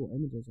the Google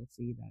Images, you'll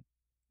see that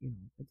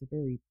it's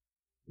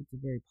a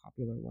very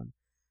popular one.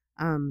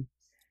 Um,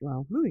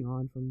 well, moving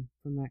on from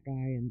that guy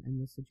and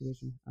this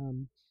situation.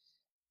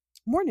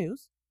 More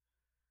news.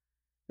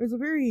 There's a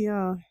very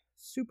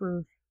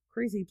super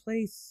crazy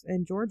place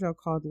in Georgia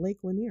called Lake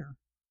Lanier,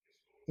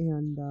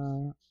 and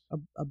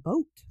a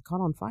boat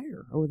caught on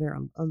fire over there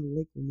on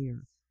Lake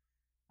Lanier.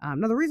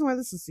 Now, the reason why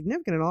this is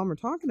significant at all, and we're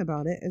talking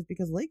about it, is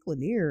because Lake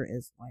Lanier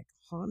is like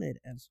haunted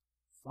as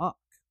fuck.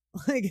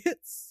 Like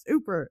it's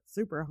super,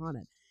 super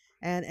haunted,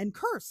 and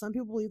cursed. Some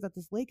people believe that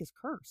this lake is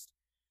cursed.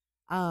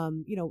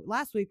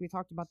 Last week we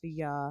talked about the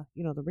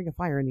Ring of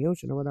Fire in the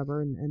ocean or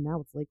whatever, and now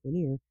it's Lake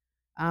Lanier.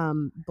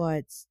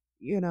 But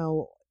you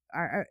know,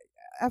 I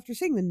after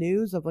seeing the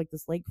news of like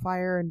this lake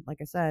fire, and like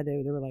I said,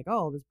 they were like,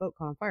 oh, this boat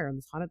caught on fire on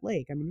this haunted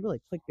lake. I mean,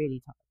 really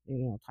clickbaity,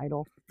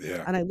 title.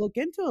 yeah, And I look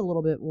into it a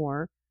little bit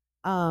more.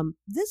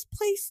 This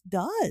place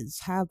does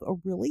have a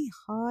really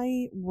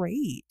high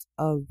rate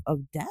of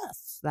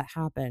deaths that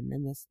happen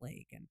in this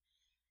lake, and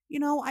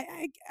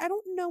I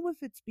don't know if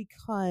it's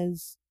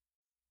because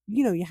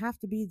you have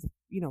to be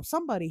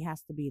somebody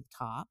has to be the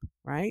top,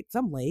 right?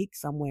 Some lake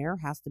somewhere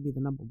has to be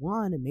the number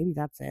one, and maybe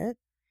that's it.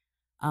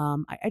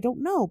 I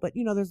don't know, but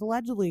there's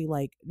allegedly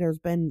like there's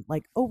been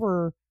like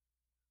over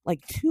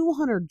like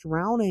 200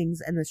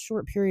 drownings in this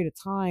short period of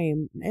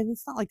time, and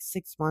it's not like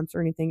 6 months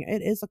or anything.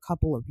 It is a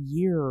couple of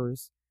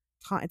years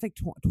time. It's like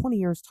 20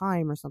 years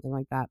time or something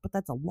like that, but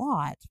that's a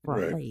lot for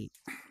a right. lake.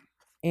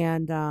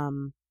 And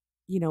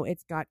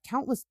it's got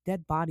countless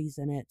dead bodies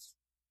in it,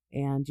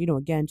 and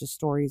again, just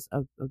stories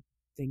of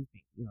things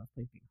being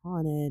place being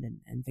haunted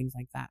and things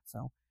like that.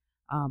 So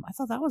I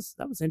thought that was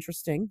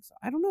interesting. So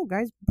I don't know,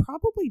 guys,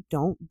 probably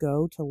don't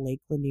go to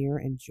Lake Lanier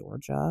in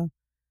Georgia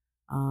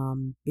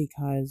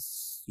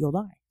because you'll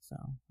die. So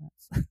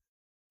that's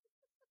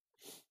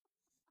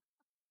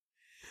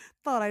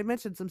thought I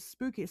mentioned some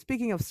spooky.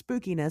 Speaking of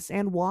spookiness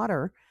and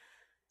water,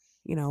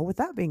 with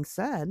that being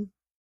said,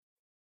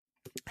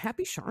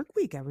 happy Shark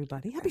Week,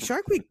 everybody! Happy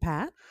Shark Week,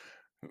 Pat.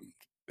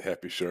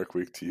 Happy Shark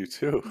Week to you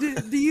too.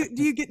 Do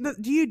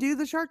you do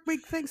the Shark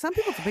Week thing? Some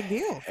people it's a big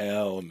deal.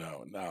 Hell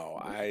no, no.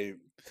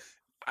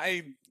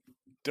 I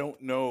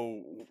don't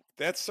know.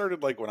 That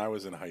started like when I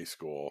was in high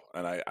school,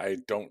 and I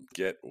don't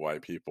get why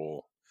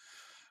people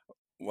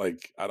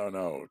like. I don't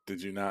know.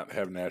 Did you not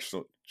have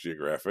National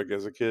Geographic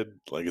as a kid?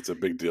 Like it's a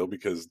big deal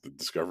because the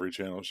Discovery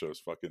Channel shows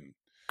fucking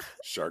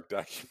shark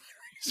documentaries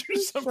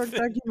or Shark something.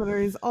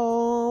 documentaries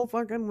all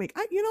fucking week.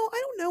 I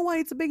don't know why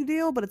it's a big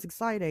deal, but it's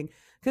exciting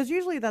because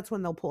usually that's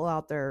when they'll pull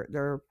out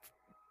their.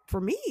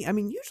 For me, I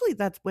mean, usually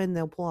that's when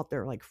they'll pull out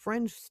their like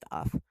fringe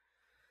stuff.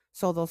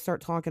 So they'll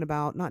start talking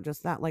about not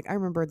just that. Like I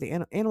remember the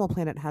Animal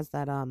Planet has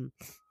that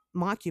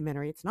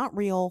mockumentary. It's not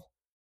real.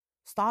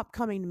 Stop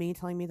coming to me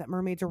telling me that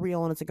mermaids are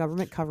real and it's a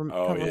government Oh cover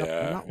up. They're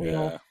yeah, not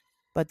real. yeah.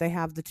 But they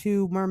have the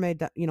two mermaid,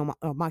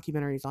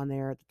 mockumentaries on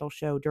there that they'll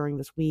show during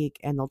this week,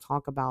 and they'll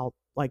talk about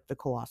like the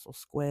colossal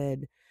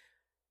squid,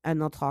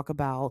 and they'll talk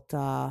about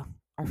our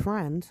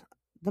friend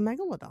the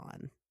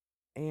megalodon,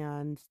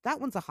 and that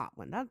one's a hot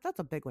one. That's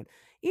a big one.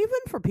 Even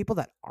for people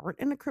that aren't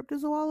into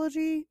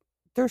cryptozoology,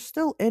 they're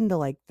still into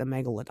like the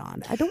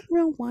megalodon. I don't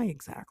know why Well,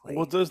 exactly.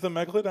 does the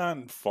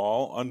megalodon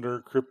fall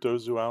under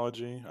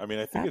cryptozoology? I mean,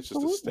 I think it's just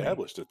Absolutely.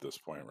 established at this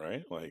point,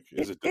 right? Like,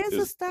 is It it is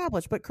is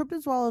established, but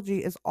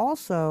cryptozoology is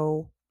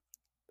also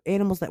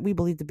animals that we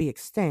believe to be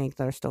extinct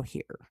that are still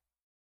here.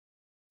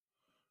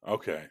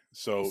 okay?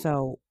 So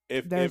So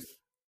if if there's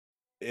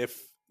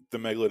if the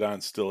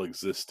megalodon still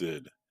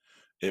existed,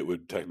 it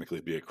would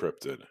technically be a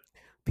cryptid.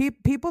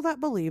 people that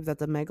believe that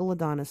the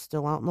megalodon is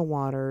still out in the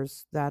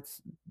waters.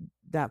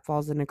 That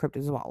falls into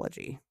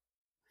cryptozoology,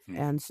 Hmm.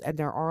 and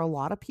there are a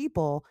lot of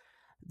people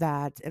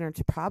that and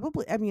it's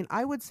probably. I mean,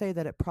 I would say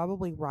that it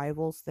probably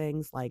rivals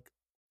things like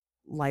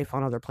life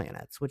on other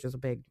planets, which is a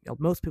big.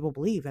 Most people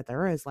believe that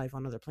there is life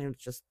on other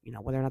planets. Just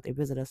whether or not they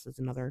visit us is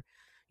another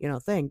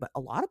thing. But a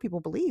lot of people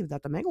believe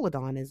that the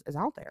megalodon is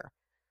out there.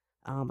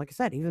 Like I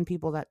said, even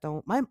people that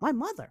don't. My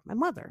mother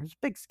is a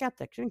big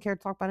skeptic. She didn't care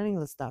to talk about any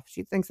of this stuff.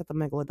 She thinks that the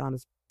megalodon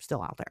is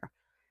still out there,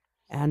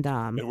 and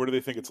And where do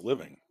they think it's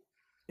living?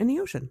 in the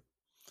ocean.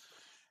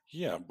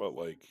 Yeah, but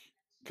like,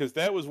 because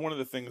that was one of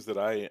the things that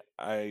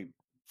I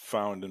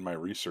found in my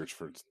research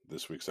for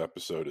this week's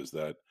episode is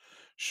that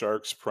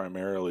sharks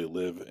primarily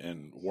live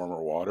in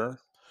warmer water.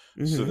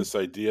 So Hmm. this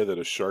idea that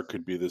a shark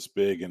could be this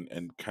big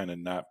and kind of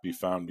not be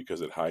found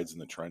because it hides in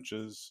the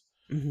trenches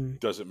Hmm.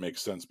 doesn't make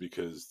sense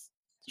because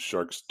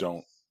sharks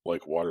don't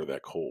like water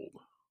that cold.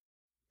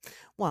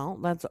 Well,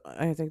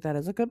 I think that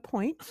is a good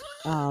point.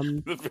 A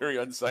very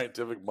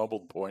unscientific,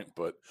 mumbled point,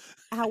 but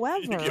you get what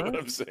However,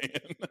 I'm saying.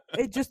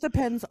 it just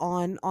depends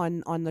on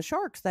the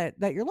sharks that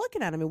you're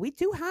looking at. I mean, we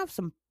do have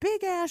some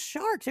big ass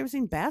sharks. You ever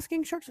seen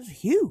basking sharks? It's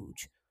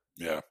huge.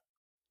 Yeah.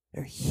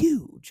 They're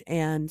huge,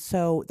 and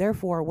so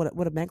therefore, would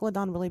a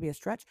megalodon really be a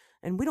stretch?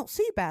 And we don't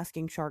see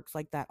basking sharks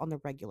like that on the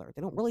regular.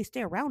 They don't really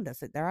stay around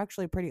us. They're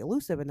actually pretty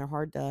elusive, and they're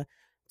hard to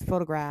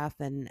photograph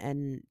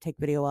and take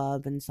video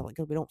of and stuff like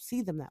that. We don't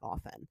see them that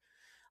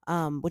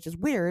often, which is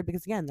weird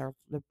because again, they're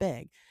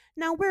big.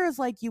 Now, whereas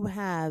like you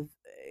have,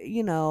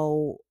 you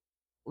know,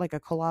 like a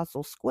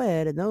colossal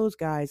squid, and those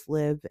guys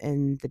live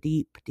in the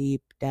deep,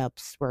 deep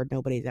depths where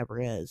nobody's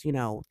ever is.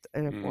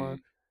 Therefore,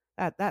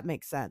 Mm, that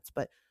makes sense.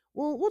 But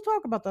we'll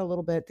talk about that a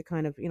little bit to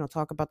kind of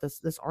talk about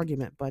this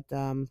argument. But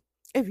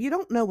if you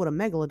don't know what a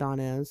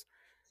megalodon is,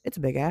 it's a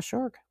big ass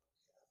shark.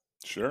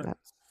 sure.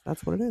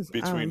 That's what it is.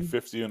 Between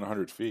 50 and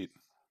 100 feet.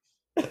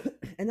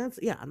 And that's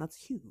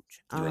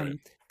huge. Right.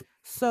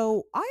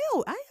 So I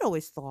had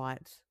always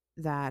thought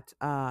that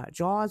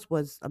Jaws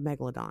was a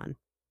megalodon.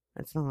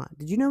 It's not.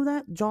 Did you know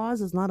that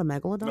Jaws is not a No, I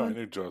megalodon?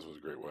 knew Jaws was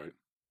a great white.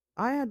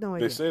 I had no They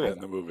idea. say that in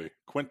the movie.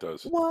 Quint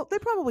does. Well, they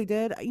probably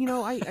did.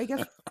 I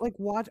guess like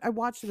I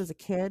watched it as a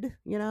kid,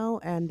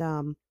 and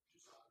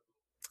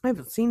I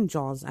haven't seen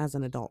Jaws as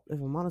an adult, if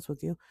I'm honest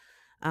with you.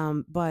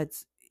 But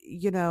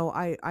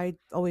I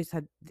always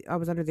I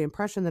was under the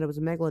impression that it was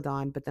a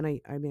megalodon, but then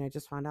I mean I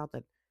just found out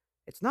that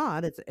it's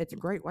not. It's a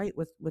great white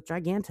with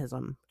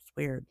gigantism. It's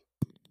weird.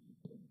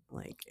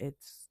 Like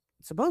it's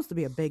supposed to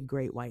be a big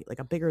great white, like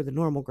a bigger than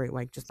normal great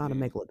white, just not a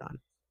Mm. megalodon.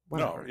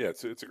 No, Whatever. yeah,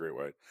 it's a great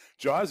white.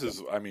 Jaws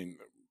is, I mean,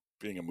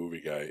 being a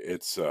movie guy,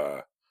 it's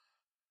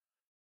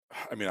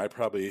I mean, I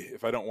probably,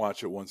 if I don't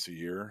watch it once a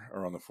year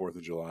or on the 4th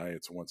of July,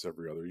 it's once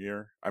every other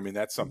year. I mean,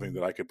 that's something Mhm.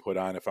 that I could put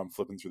on if I'm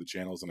flipping through the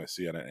channels and I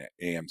see it on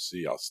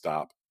AMC, I'll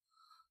stop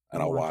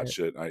and And I'll watch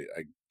it. watch it.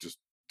 I just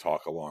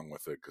talk along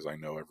with it because I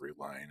know every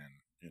line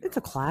and, It's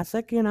a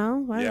classic, you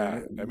know. yeah. I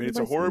mean, it's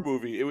a Everybody's horror seen.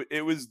 movie.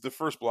 It was the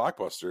first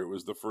blockbuster. It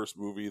was the first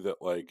movie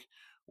that, like,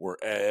 where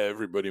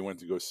everybody went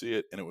to go see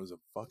it, and it was a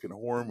fucking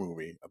horror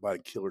movie about a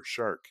killer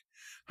shark.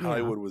 Yeah.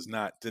 Hollywood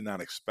did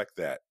not expect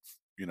that,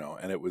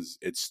 and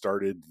it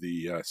started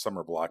the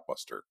summer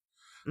blockbuster.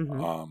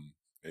 Hmm.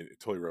 It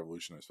totally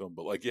revolutionized film.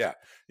 But like, yeah,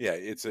 yeah,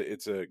 it's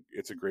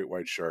a great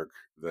white shark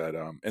that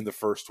and the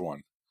first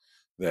one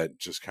that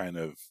just kind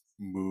of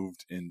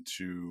moved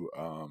into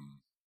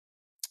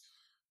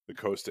the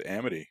coast of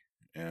Amity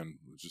and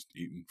was just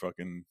eating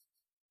fucking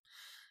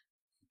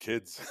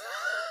kids.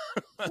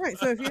 Right.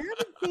 So if you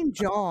haven't seen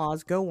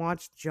Jaws, go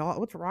watch Jaws.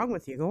 What's wrong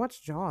with you? Go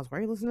watch Jaws. Why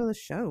are you listening to the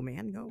show,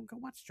 man? Go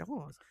watch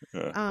Jaws.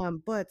 Yeah.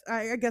 But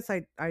I guess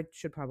I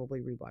should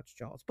probably rewatch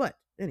Jaws. But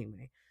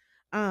anyway,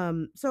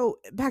 so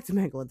back to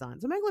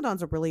megalodons. So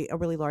megalodon's a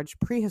really large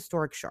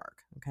prehistoric shark.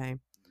 Okay,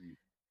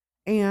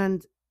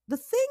 and the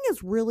thing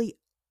is really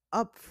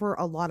up for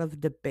a lot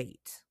of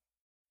debate.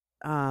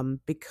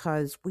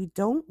 Because we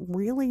don't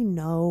really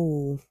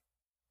know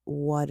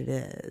what it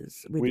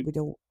is. We We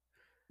don't.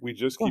 we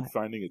just Go keep ahead.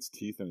 finding its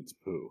teeth and its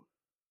poo.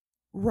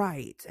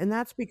 Right, and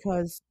that's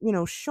because,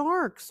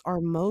 sharks are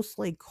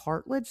mostly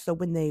cartilage, so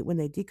when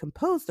they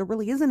decompose, there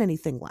really isn't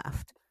anything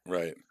left.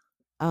 Right.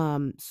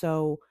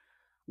 So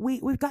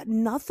we've got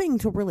nothing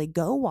to really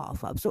go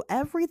off of. So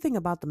everything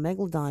about the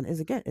megalodon is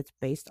again, it's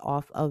based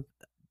off of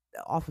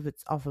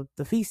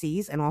the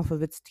feces and off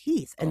of its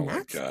teeth, Oh and my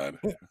that's god.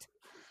 it.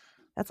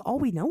 That's all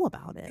we know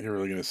about it. You're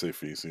really gonna say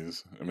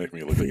feces and make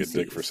me look like a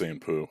dick for Feces. saying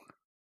poo.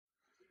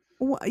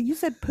 Well, you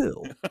said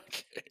poo.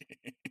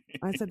 Okay.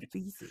 I said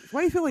feces.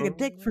 Why do you feel like a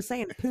dick for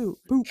saying poo?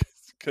 Poop.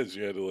 Because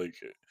you had to like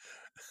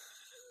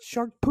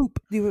Shark poop.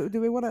 Do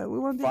we want to? We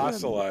want to do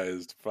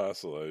fossilized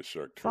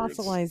shark turds.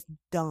 fossilized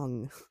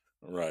dung.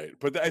 Right.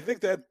 But I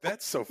think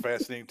that's so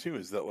fascinating too,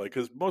 is that like,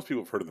 because most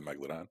people have heard of the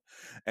megalodon,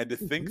 and to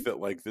think Hmm. that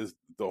like the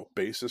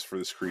basis for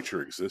this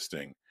creature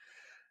existing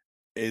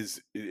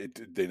is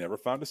they never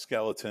found a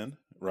skeleton,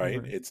 right?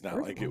 Never. It's not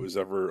First of like it all, was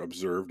ever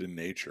observed in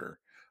nature,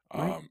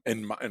 right?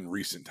 in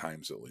recent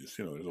times at least.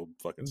 There's old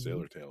fucking Hmm.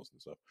 sailor tales and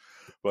stuff.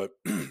 But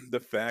the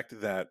fact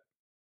that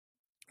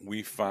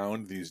we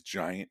found these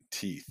giant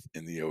teeth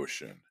in the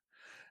ocean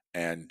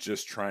and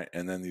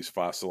and then these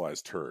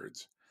fossilized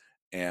turds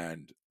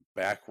and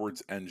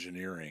backwards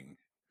engineering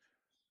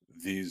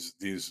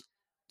these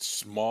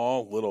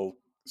small little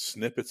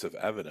snippets of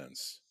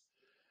evidence,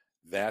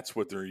 that's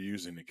what they're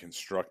using to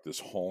construct this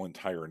whole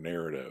entire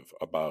narrative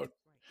about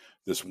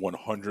this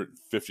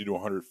 150 to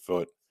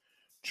 100-foot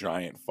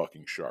giant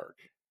fucking shark.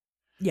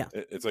 Yeah.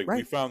 It's like, we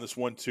Right. found this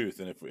one tooth,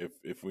 and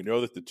if we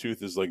know that the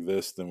tooth is like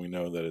this, then we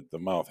know that the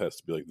mouth has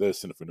to be like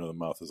this, and if we know the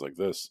mouth is like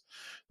this,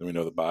 then we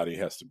know the body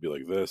has to be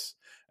like this,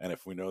 and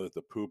if we know that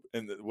the poop,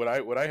 and what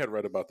I had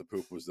read about the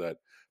poop was that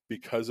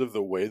because of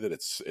the way that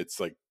it's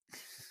like,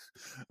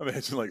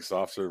 imagine like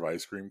soft serve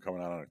ice cream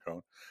coming out on a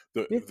cone,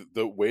 the Yeah.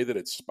 the way that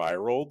it's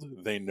spiraled,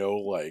 they know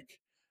like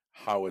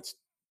how it's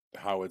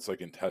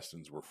like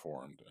intestines were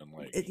formed, and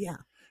like, Yeah.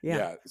 Yeah.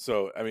 yeah.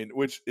 So I mean,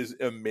 which is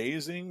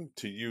amazing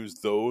to use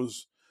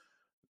those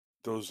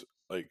those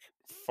like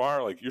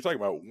far, like you're talking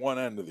about one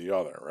end to the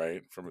other,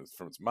 right? From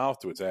its mouth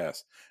to its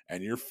ass,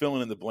 and you're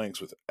filling in the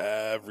blanks with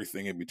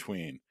everything in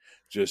between,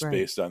 just Right.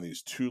 based on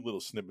these two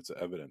little snippets of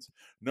evidence.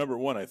 Number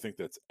one, I think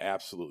that's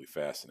absolutely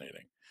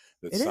fascinating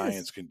that It is.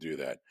 science can do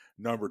that.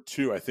 Number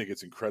two, I think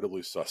it's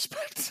incredibly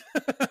suspect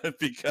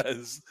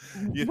because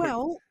you know.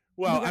 Well,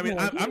 we Well, I got mean,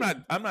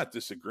 no I'm not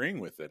disagreeing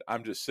with it.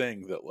 I'm just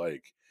saying that,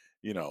 like,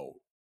 you know,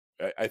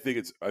 I think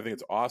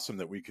it's awesome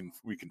that we can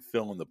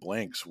fill in the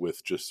blanks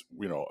with just,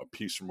 you know, a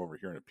piece from over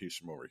here and a piece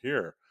from over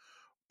here,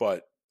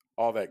 but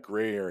all that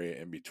gray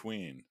area in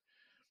between,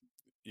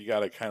 you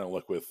got to kind of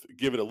look with,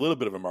 give it a little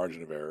bit of a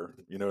margin of error.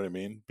 You know what I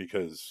mean?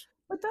 Because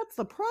But that's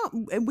the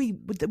problem, and we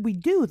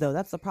do though.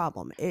 That's the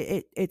problem.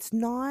 It's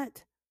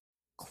not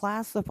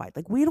classified.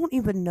 Like we don't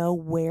even know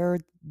where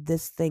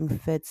this thing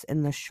fits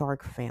in the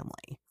shark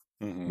family.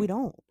 hmm We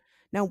don't.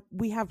 Now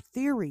we have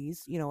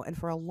theories, you know, and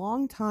for a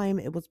long time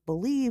it was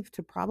believed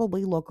to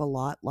probably look a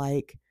lot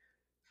like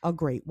a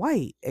great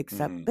white,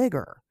 except hmm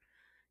bigger.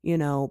 You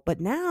know,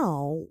 but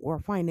now we're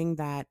finding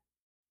that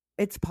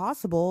it's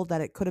possible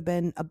that it could have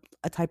been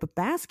a type of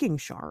basking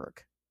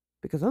shark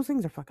because those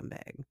things are fucking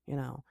big, you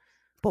know.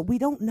 But we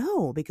don't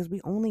know because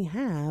we only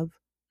have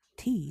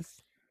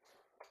teeth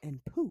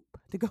and poop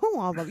to go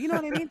off of. You know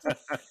what I mean?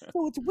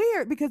 So it's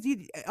weird because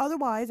you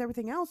otherwise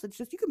everything else it's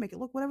just you can make it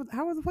look whatever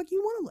however the fuck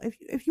you want to.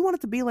 If you want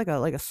it to be like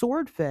a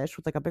swordfish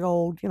with like a big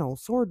old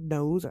sword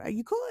nose,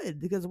 you could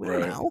because we don't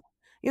right. know.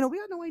 We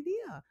have no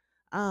idea.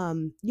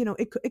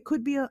 It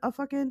could be a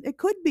fucking it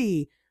could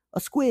be a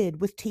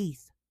squid with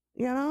teeth.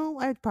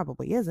 It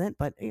probably isn't,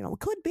 but it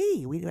could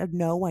be. We have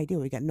no idea.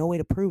 We got no way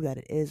to prove that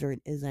it is or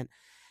it isn't.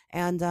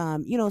 And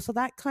so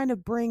that kind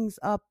of brings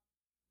up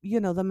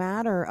the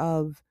matter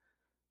of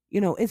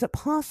is it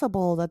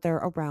possible that they're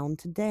around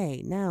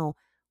today? Now,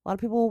 a lot of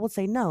people would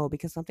say no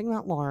because something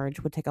that large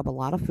would take up a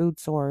lot of food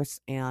source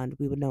and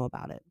we would know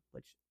about it,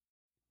 which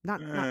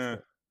not Eh, true.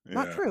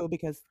 Not yeah. true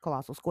because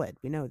colossal squid,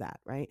 we know that,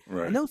 right?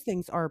 And Right. those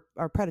things are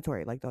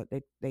predatory. Like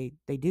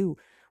they do.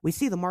 We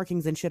see the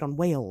markings and shit on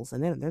whales,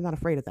 and they're not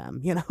afraid of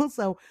them,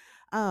 So,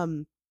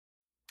 um,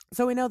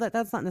 so we know that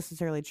that's not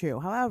necessarily true.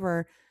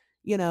 However,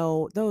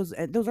 those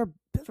are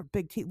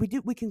big teeth.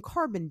 We can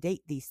carbon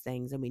date these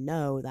things, and we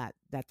know that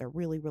they're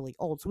really really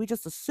old. So we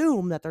just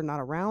assume that they're not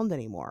around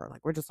anymore.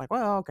 Like we're just like,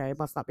 well, okay, it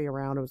must not be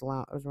around. It was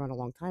around a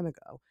long time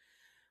ago.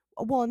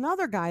 Well,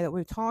 another guy that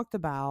we've talked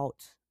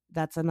about.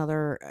 That's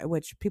another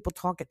which people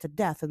talk it to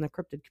death in the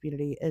cryptid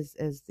community is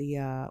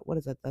the what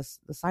is it the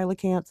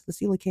coelacanth,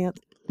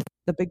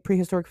 the big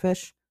prehistoric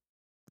fish.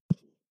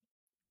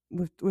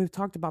 We've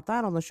talked about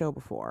that on the show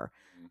before,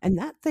 Mhm. and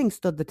that thing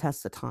stood the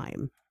test of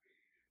time.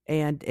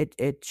 And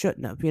it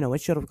shouldn't have,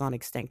 it should have gone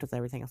extinct with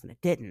everything else, and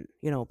it didn't.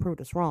 It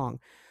proved us wrong.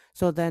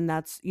 So then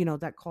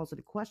that calls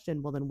into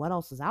question. Well, then what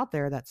else is out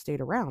there that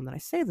stayed around? And I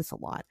say this a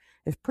lot: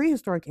 if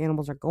prehistoric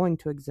animals are going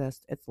to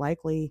exist, it's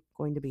likely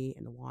going to be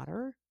in the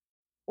water,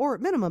 or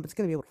at minimum, it's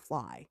going to be able to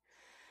fly.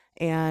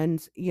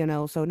 And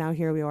so now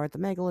here we are at the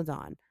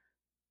megalodon.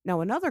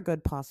 Now another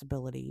good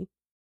possibility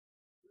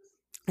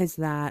is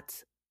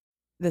that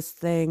this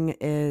thing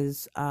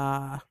is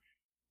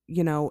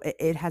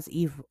it has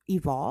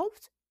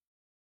evolved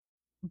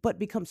but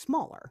become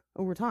smaller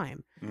over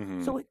time.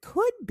 hmm So it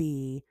could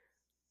be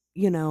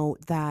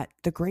that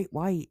the great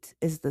white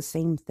is the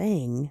same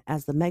thing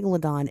as the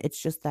megalodon.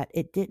 It's just that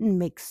it didn't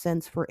make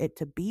sense for it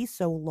to be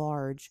so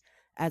large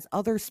as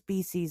other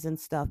species and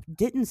stuff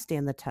didn't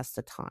stand the test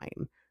of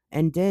time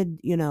and did,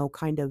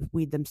 kind of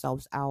weed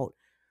themselves out.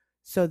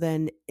 So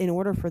then, in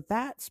order for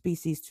that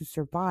species to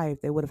survive,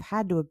 they would have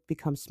had to have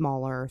become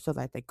smaller so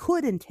that they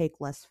could intake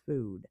less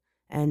food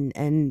and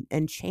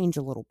change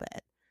a little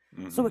bit.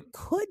 So hmm it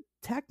could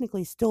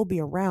technically still be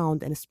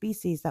around in a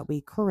species that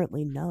we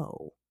currently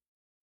know.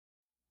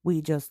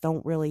 We just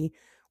don't really.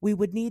 We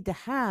would need to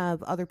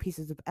have other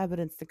pieces of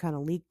evidence to kind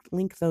of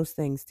link those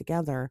things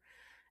together.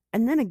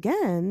 And then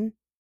again,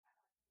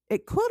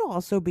 it could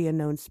also be a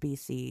known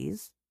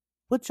species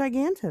with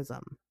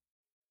gigantism.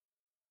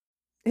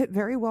 It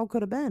very well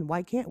could have been.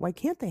 Why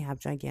can't they have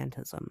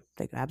gigantism?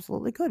 They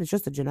absolutely could. It's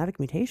just a genetic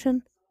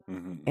mutation,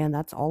 hmm and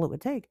that's all it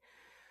would take.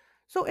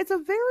 So it's a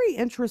very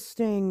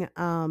interesting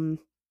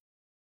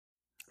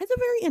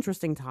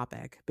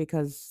topic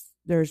because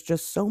there's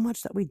just so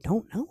much that we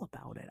don't know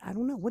about it. I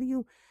don't know. What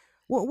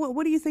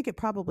do you think it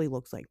probably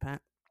looks like,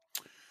 Pat?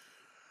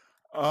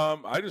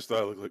 I just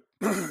thought it looked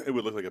like it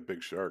would look like a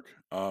big shark.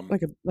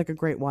 Like a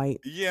great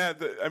white. Yeah,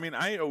 I mean,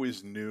 I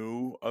always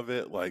knew of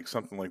it. Like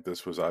something like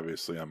this was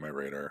obviously on my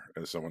radar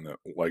as someone that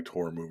liked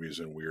horror movies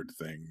and weird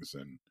things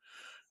and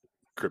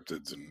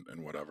cryptids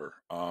and whatever.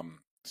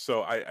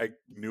 So I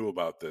knew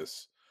about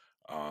this.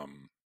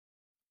 Um,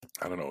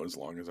 I don't know, as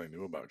long as I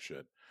knew about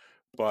shit,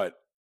 but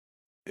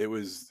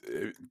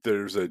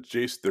there's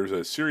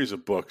a series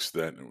of books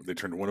that they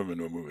turned one of them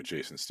into a movie with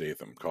Jason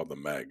Statham called The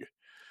Meg,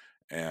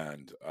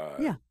 and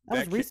Yeah, that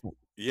was that came, recent.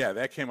 yeah,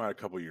 that came out a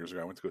couple years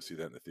ago. I went to go see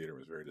that in the theater. It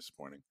was very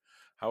disappointing.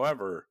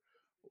 However,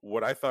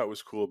 what I thought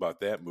was cool about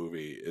that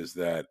movie is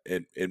that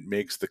it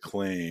makes the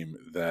claim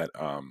that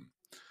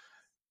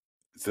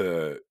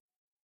the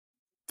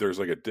there's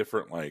like a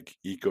different like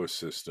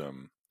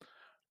ecosystem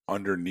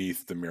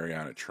underneath the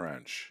Mariana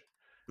Trench.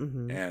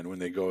 Mm-hmm. And when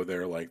they go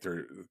there, like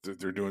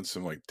they're doing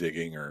some like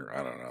digging, or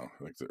I don't know,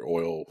 like the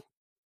oil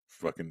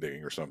fucking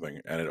digging or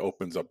something, and it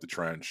opens up the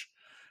trench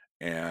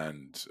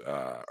and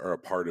or a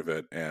part of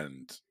it,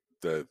 and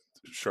the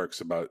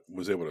sharks about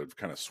was able to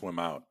kind of swim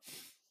out,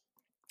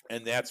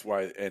 and that's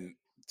why. And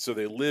so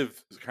they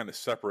live kind of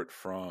separate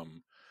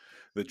from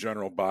the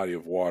general body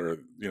of water,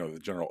 the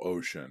general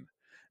ocean,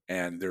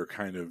 and they're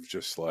kind of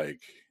just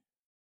like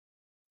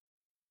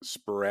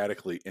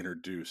sporadically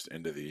introduced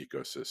into the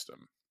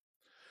ecosystem.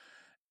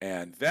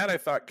 And that I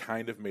thought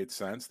kind of made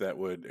sense. That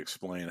would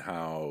explain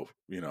how,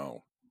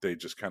 they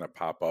just kind of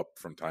pop up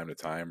from time to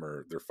time,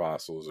 or their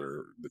fossils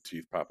or the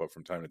teeth pop up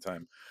from time to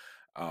time.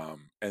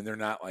 And they're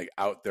not like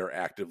out there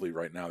actively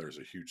right now. There's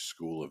a huge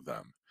school of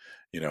them,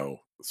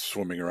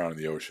 swimming around in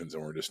the oceans,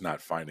 and we're just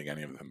not finding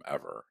any of them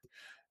ever,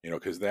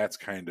 because that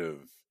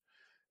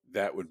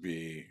would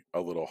be a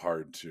little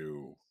hard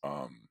to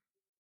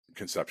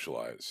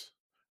conceptualize,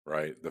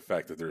 right? The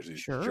fact that there's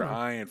these Sure.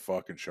 giant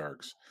fucking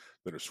sharks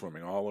that are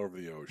swimming all over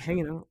the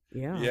Hanging ocean. out.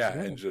 Yeah, Yeah,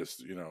 and absolutely.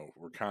 just,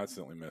 we're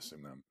constantly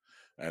missing them.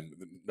 And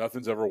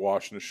nothing's ever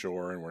washing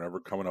ashore, and we're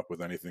never coming up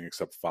with anything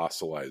except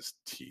fossilized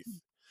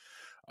teeth.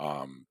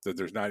 That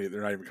they're not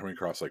even coming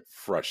across like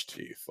fresh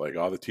teeth. Like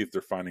all the teeth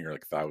they're finding are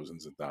like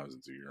thousands and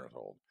thousands of years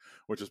old,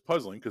 which is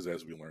puzzling because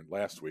as we learned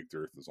last week, the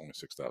Earth is only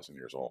 6,000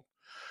 years old.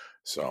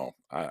 So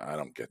I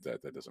don't get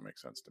that. That doesn't make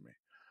sense to me.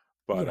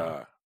 But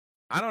Yeah.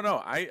 I don't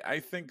know. I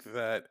think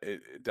that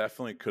it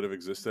definitely could have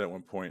existed at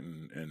one point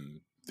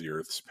in the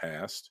Earth's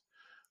past.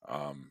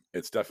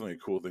 It's definitely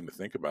a cool thing to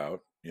think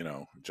about,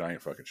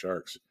 giant fucking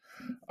sharks.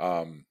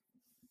 Um,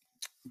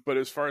 but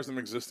as far as them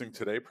existing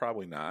today,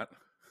 probably not.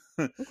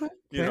 Okay.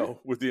 Fair.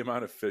 With the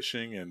amount of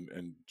fishing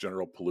and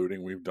general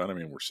polluting we've done, I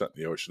mean, we're setting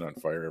the ocean on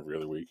fire every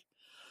other week.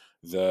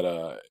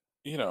 That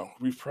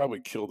we've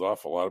probably killed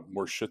off a lot of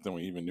more shit than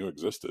we even knew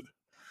existed.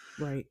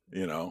 Right.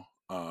 You know,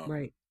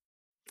 Right.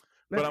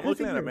 but But I'm I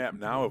looking think at a you're. map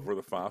now of where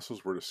the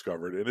fossils were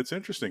discovered, and it's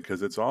interesting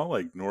because it's all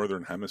like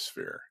northern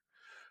hemisphere.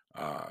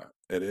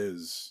 It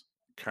is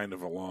kind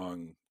of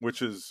along,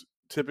 which is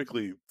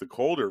typically the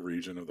colder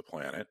region of the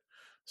planet.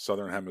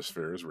 Southern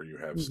hemisphere is where you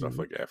have stuff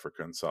Mm-hmm. like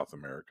Africa and South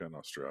America and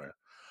Australia.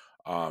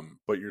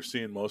 But you're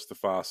seeing most of the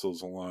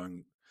fossils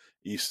along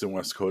east and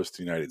west coast of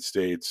the United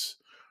States,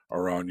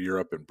 around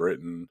Europe and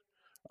Britain,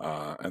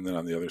 and then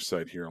on the other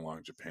side here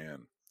along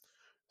Japan.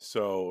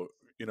 So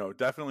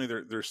definitely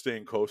they're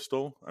staying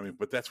coastal. I mean,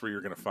 but that's where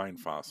you're going to find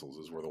fossils,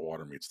 is where the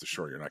water meets the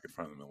shore. You're not going to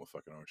find them in the middle of the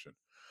fucking ocean.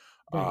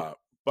 Right.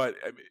 But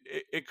I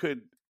mean, it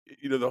could,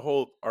 the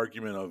whole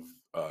argument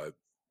of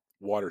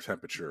water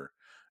temperature,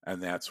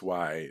 and that's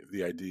why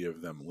the idea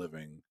of them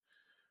living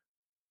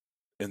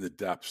in the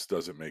depths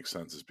doesn't make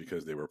sense, is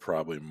because they were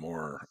probably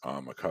more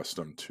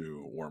accustomed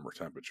to warmer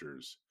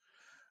temperatures.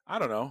 I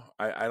don't know.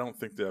 I don't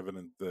think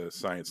the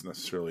science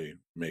necessarily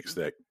makes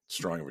that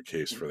strong of a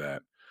case for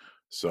that.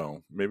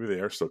 So maybe they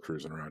are still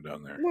cruising around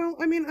down there. Well,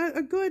 I mean,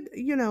 a good,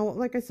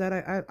 like I said,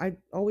 I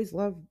always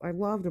I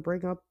love to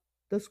bring up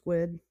the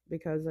squid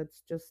because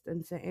it's just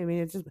insane. I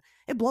mean,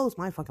 it blows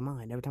my fucking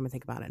mind every time I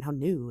think about it and how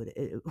new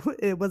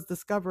it was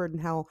discovered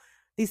and how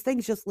these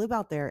things just live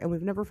out there and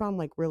we've never found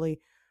like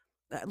really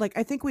like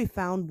I think we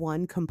found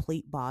one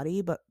complete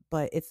body, but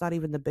it's not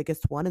even the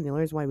biggest one, and the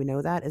only reason why we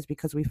know that is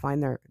because we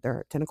find their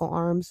tentacle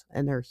arms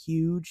and they're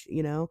huge,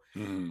 you know.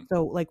 Mm-hmm.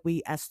 So like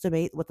we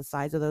estimate what the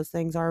size of those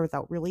things are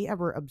without really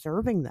ever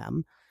observing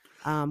them.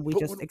 We But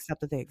just accept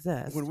that they when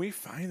exist. we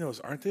find those,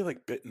 aren't they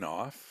like bitten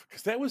off?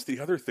 Because that was the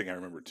other thing I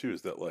remember too,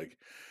 is that like,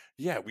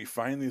 yeah, we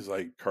find these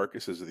like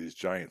carcasses of these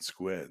giant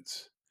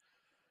squids.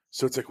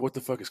 So it's like, what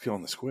the fuck is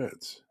killing the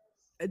squids?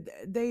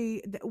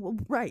 Well,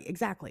 right,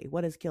 exactly.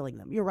 What is killing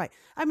them? You're right.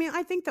 I mean,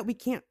 I think that we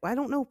can't. I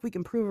don't know if we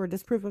can prove or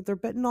disprove if they're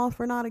bitten off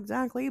or not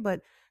exactly,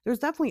 but there's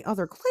definitely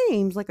other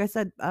claims. Like I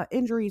said,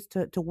 injuries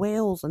to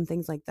whales and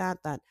things like that.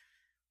 That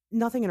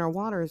nothing in our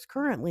waters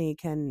currently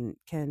can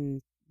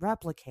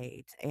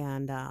replicate,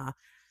 and that's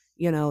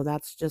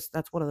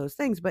one of those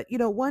things. But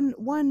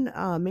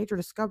one major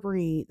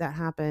discovery that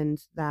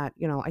happened that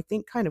I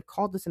think kind of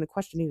called this into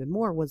question even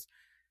more was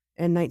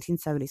in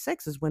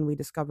 1976 is when we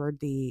discovered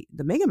the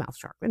megamouth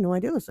shark. We had no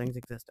idea those things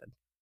existed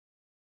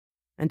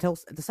until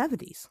the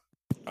 70s.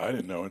 I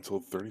didn't know until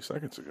 30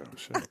 seconds ago.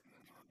 Shit.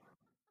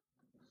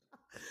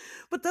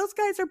 But those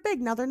guys are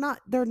big. Now they're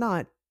not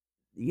I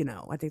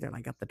think they're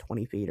like up to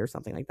 20 feet or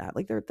something like that.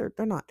 Like they're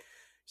not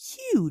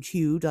huge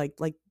like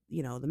the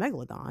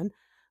megalodon.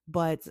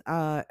 But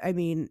I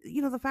mean,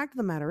 the fact of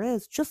the matter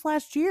is just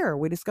last year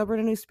we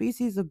discovered a new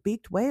species of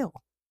beaked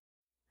whale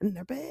and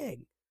they're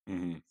big.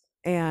 Mm-hmm.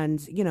 And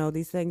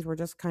these things were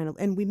just kind of,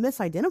 and we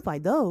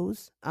misidentified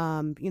those.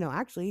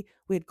 Actually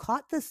we had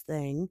caught this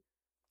thing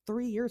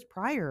 3 years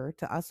prior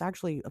to us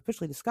actually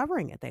officially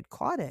discovering it. They'd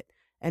caught it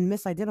and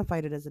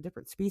misidentified it as a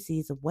different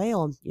species of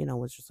whale and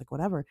was just like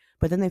whatever.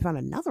 But then they found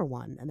another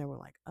one and they were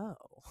like, oh,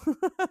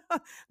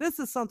 this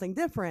is something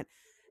different,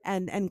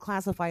 and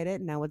classified it,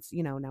 and now it's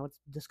now it's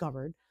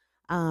discovered.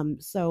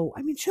 So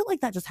I mean, shit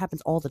like that just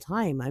happens all the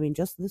time. I mean,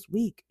 just this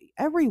week,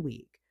 every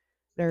week,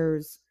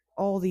 there's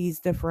all these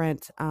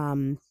different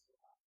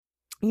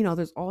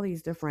there's all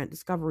these different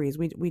discoveries.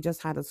 We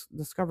just had a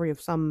discovery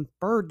of some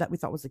bird that we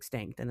thought was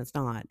extinct and it's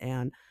not,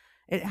 and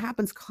it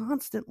happens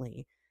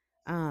constantly.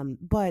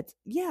 But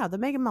yeah, the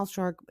mega mouth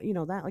shark,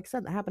 that, like I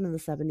said, that happened in the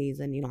 70s,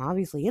 and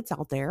obviously it's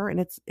out there, and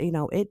it's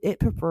it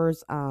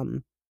prefers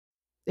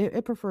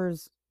it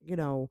prefers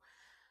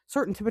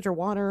certain temperature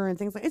water and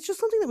things. Like, it's just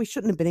something that we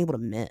shouldn't have been able to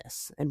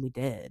miss, and we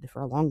did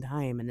for a long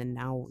time, and then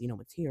now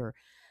it's here.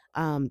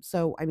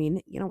 So I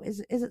mean,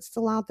 is it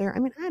still out there? I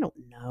mean, I don't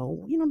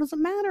know. Does it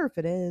matter if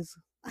it is?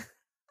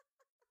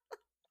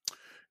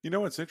 You know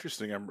what's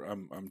interesting?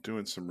 I'm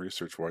doing some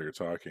research while you're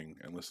talking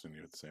and listening to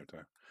you at the same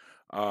time.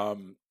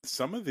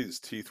 Some of these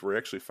teeth were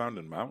actually found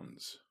in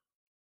mountains.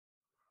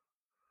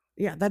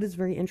 Yeah, that is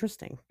very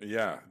interesting.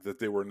 Yeah, that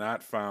they were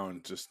not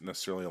found just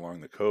necessarily along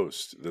the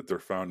coast, that they're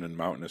found in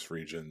mountainous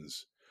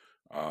regions,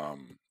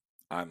 um,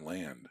 on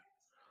land,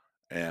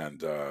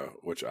 and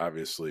which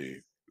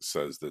obviously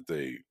says that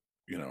they,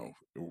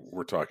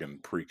 we're talking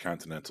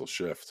pre-continental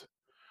shift,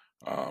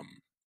 um,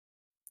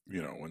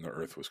 when the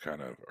Earth was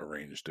kind of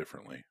arranged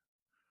differently.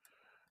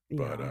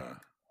 But Yeah.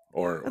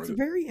 or That's the,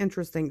 very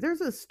interesting.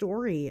 There's a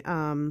story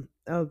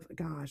of,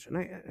 gosh, and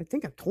I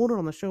think I've told it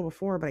on the show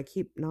before, but I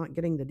keep not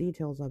getting the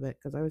details of it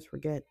because I always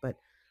forget. But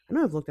I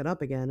know I've looked it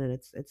up again, and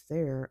it's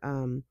there.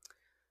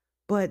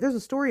 But there's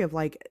a story of,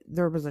 like,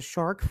 there was a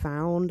shark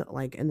found,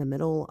 like, in the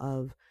middle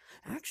of,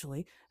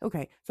 actually,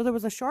 okay, so there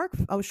was a shark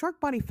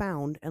body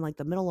found in, like,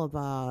 the middle of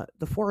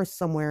the forest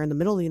somewhere in the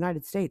middle of the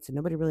United States, and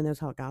nobody really knows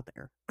how it got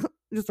there.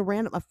 Just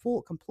a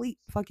full, complete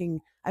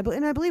fucking,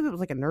 and I believe it was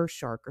like a nurse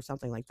shark or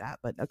something like that,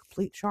 but a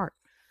complete shark.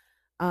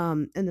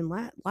 And then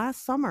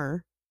last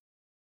summer,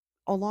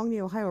 along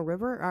the Ohio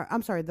River,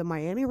 I'm sorry, the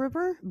Miami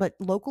River, but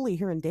locally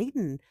here in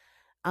Dayton,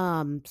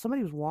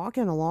 somebody was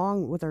walking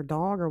along with their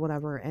dog or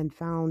whatever and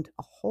found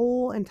a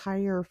whole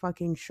entire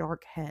fucking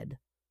shark head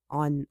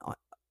on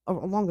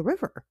along the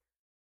river.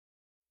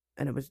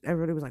 And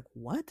everybody was like,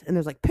 "What?" And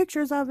there's, like,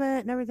 pictures of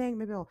it and everything.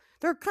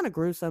 They're kind of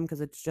gruesome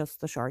because it's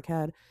just the shark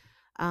head.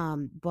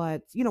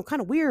 But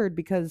kind of weird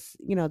because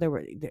they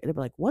were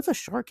like, "What's a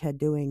shark head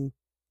doing?"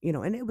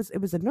 And it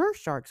was a nurse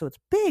shark, so it's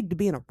big to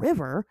be in a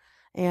river.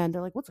 And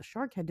they're like, "What's a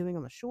shark head doing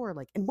on the shore?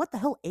 Like, and what the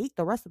hell ate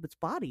the rest of its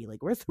body?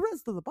 Like, where's the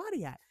rest of the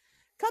body at?"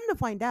 Come to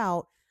find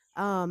out,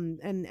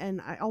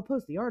 and I'll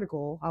post the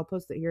article. I'll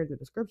post it here in the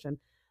description.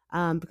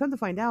 But come to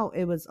find out,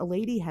 it was a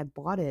lady had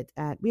bought it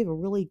at. We have a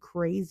really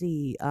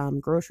crazy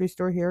grocery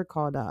store here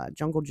called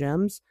Jungle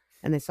Gems,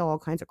 and they sell all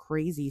kinds of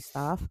crazy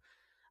stuff.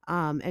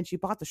 And she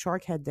bought the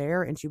shark head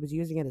there, and she was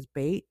using it as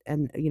bait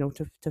and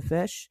to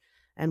fish.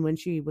 And when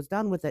she was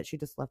done with it, she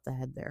just left the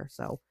head there.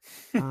 So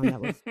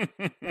that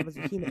was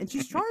a human, and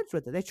she's charged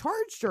with it. They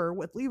charged her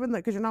with leaving that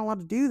because you're not allowed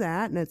to do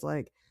that. And it's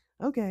like,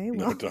 okay,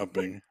 no well,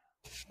 dumping.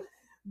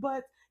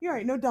 but you're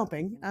right, no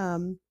dumping.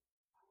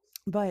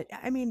 But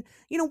I mean,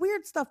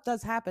 weird stuff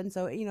does happen.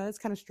 So, it's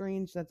kind of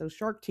strange that those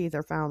shark teeth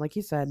are found, like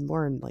you said,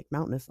 more in, like,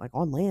 mountainous, like,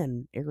 on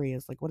land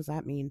areas. Like, what does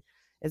that mean?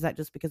 Is that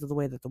just because of the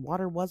way that the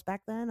water was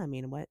back then? I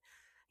mean, what,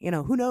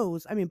 who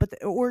knows? I mean,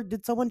 or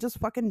did someone just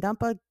fucking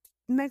dump a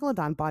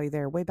megalodon body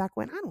there way back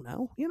when? I don't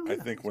know. I Who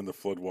think knows? when the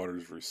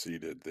floodwaters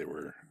receded, they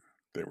were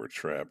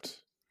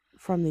trapped.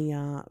 From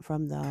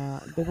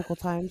the biblical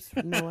times,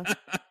 from Noah.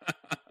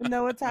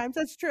 Noah times.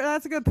 That's true.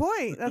 That's a good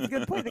point. That's a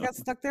good point. They got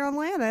stuck there on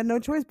land. I had no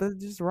choice but to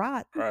just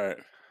rot. Right.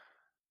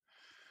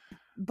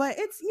 But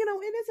it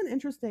is an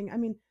interesting. I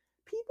mean,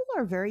 people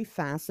are very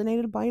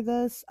fascinated by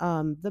this.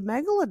 The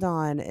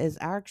megalodon is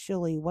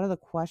actually one of the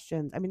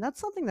questions. I mean,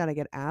 that's something that I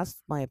get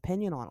asked my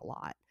opinion on a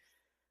lot.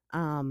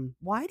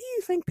 Why do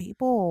you think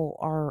people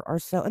are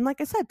so, and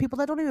like I said, people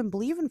that don't even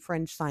believe in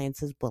fringe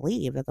sciences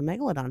believe that the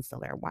megalodon's still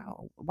there?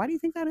 Wow. Why do you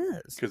think that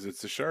is? Because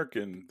it's a shark,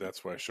 and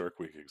that's why Shark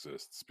Week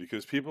exists.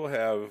 Because people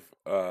have,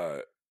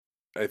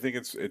 I think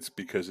it's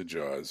because of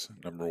Jaws,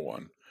 number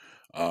one,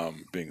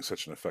 being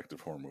such an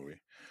effective horror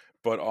movie,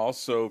 but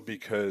also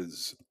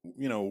because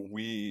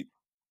we're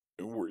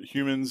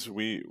humans.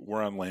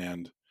 We're on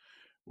land.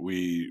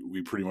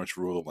 We pretty much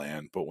rule the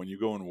land. But when you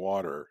go in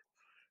water,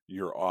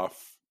 you're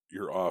off.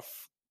 You're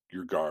off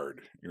your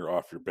guard. You're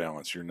off your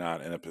balance. You're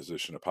not in a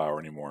position of power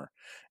anymore,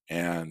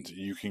 and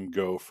you can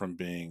go from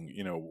being,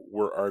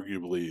 we're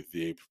arguably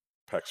the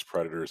apex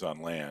predators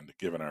on land,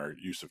 given our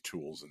use of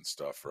tools and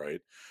stuff.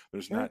 Right?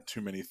 There's Sure. not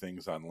too many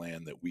things on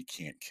land that we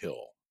can't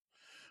kill.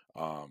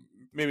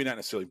 Maybe not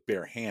necessarily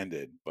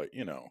barehanded, but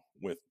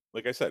with,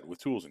 like I said, with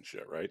tools and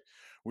shit. Right?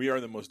 We are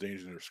the most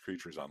dangerous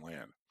creatures on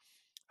land.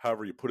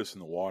 However, you put us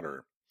in the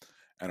water,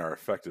 and our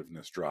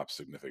effectiveness drops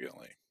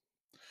significantly.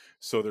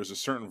 So there's a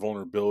certain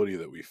vulnerability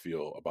that we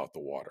feel about the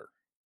water.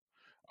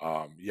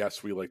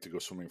 Yes, we like to go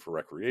swimming for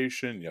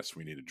recreation. Yes,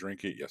 we need to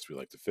drink it. Yes, we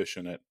like to fish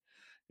in it.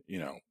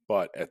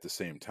 But at the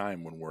same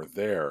time, when we're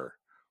there,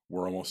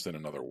 we're almost in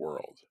another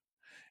world,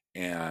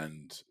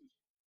 and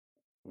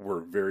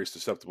we're very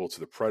susceptible to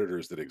the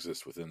predators that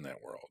exist within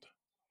that world.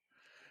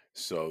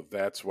 So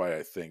that's why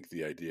I think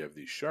the idea of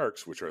these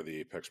sharks, which are the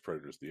apex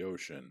predators of the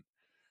ocean,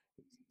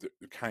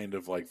 kind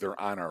of like they're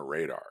on our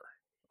radar,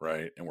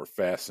 right? And we're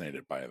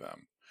fascinated by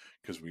them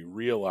because we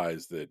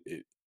realize that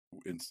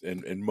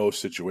in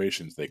most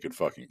situations they could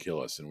fucking kill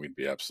us and we'd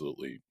be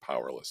absolutely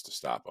powerless to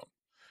stop them.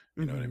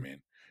 You know what I Hmm.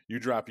 mean?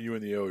 You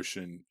in the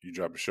ocean, you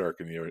drop a shark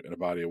in a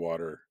body of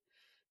water,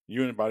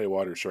 you in a body of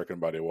water, shark in a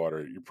body of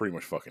water, you're pretty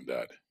much fucking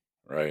dead,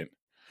 right?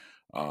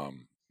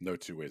 No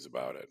two ways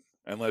about it,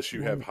 unless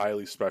you have Right.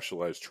 highly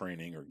specialized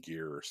training or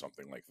gear or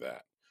something like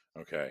that.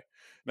 Okay.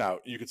 Now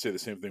you could say the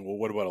same thing. Well,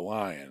 what about a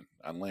lion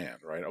on land,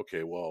 right?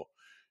 Okay. Well,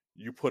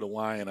 you put a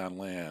lion on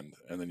land,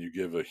 and then you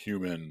give a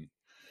human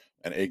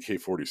an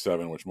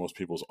AK-47, which most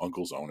people's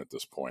uncles own at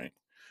this point,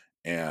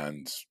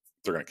 and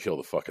they're gonna kill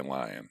the fucking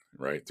lion,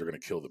 right? They're gonna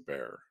kill the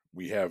bear.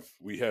 We have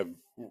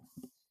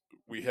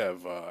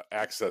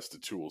access to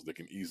tools that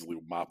can easily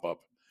mop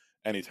up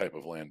any type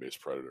of land-based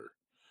predator,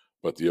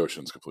 but the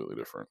ocean's completely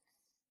different.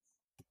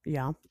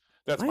 Yeah.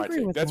 That's I my agree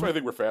take. with That's why I that.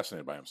 think we're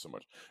fascinated by him so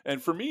much.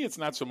 And for me, it's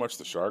not so much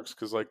the sharks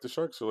because like the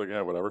sharks are like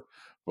yeah whatever,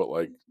 but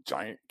like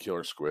giant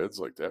killer squids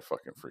like that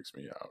fucking freaks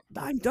me out.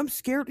 I'm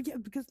scared, yeah,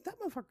 because that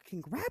motherfucker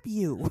can grab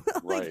you.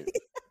 Like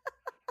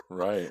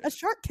Right, right. a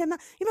shark cannot,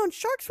 and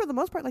sharks for the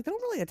most part, like they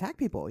don't really attack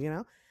people,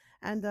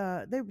 and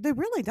they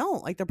really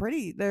don't. Like they're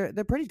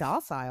pretty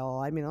docile.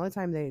 I mean, the only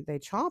time they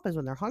chomp is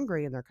when they're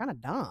hungry and they're kind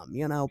of dumb,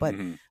 But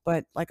Hmm.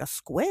 like a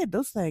squid,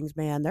 those things,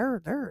 man,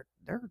 they're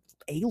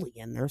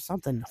alien. There's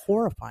something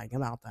horrifying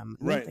about them.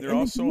 And Right. and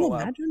then can you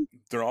imagine?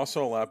 They're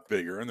also a lot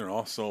bigger and they're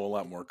also a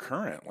lot more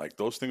current. Like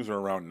those things are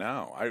around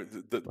now.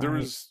 There Right.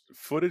 was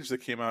footage that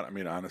came out. I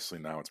mean, honestly,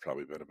 now it's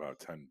probably been about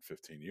 10,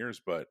 15 years,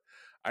 but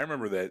I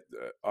remember that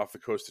off the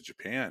coast of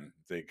Japan,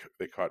 they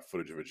caught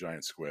footage of a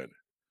giant squid,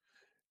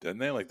 didn't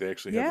they? Like they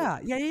actually had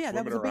them Yeah. That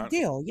swimming was a big around.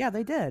 deal. Yeah,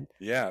 they did.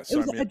 Yeah. It So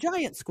I was a mean,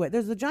 giant squid.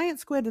 There's the giant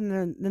squid, and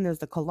then there's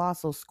the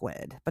colossal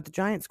squid. But the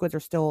giant squids are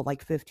still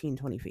like 15,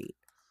 20 feet.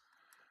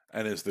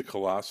 and is the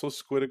colossal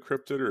squid a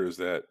cryptid or is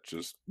that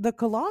just The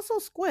colossal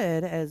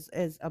squid is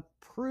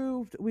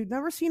approved. We've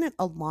never seen it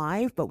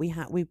alive, but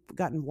we've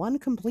gotten one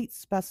complete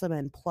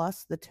specimen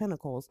plus the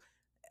tentacles.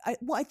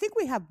 I think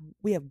we have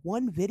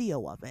one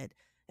video of it,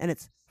 and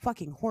it's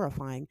fucking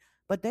horrifying.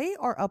 But they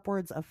are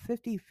upwards of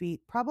 50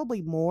 feet,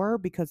 probably more,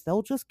 because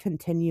they'll just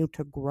continue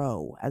to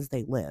grow as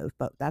they live.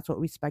 But that's what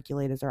we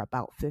speculate is they're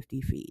about 50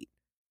 feet,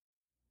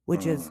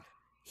 which uh, is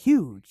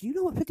huge. You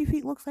know what 50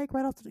 feet looks like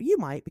right off the, you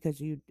might because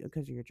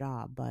of your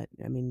job, but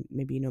I mean,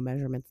 maybe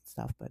measurements and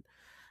stuff, but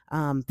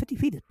 50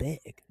 feet is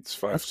big. it's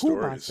A five school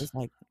bus stories. is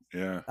like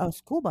Yeah. a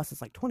school bus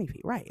is like 20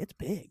 feet, right? It's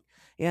big.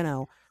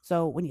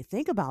 So when you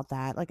think about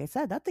that, like I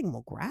said, that thing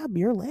will grab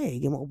your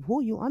leg and will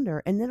pull you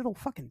under, and then it'll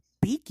fucking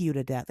beak you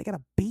to death. They got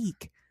a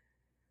beak.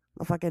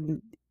 They'll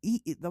fucking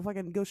they'll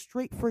fucking go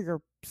straight for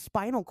your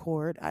spinal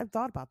cord. I've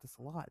thought about this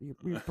a lot.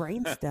 Your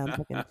brain stem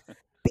fucking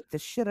beat the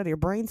shit out of your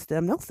brain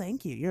stem. No,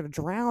 thank you. You're gonna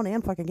drown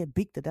and fucking get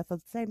beaked to death at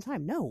the same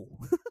time. No.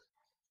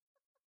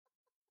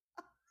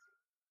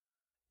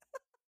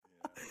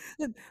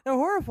 They're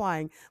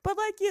horrifying. But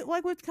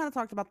like we've kind of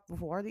talked about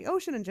before, the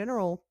ocean in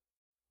general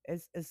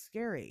is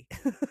scary.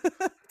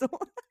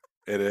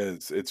 It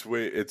is. It's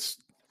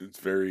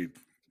very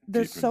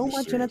There's deep and so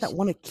much in it that mysterious.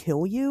 want to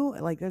kill you.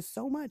 Like there's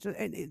so much, and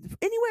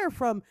anywhere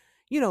from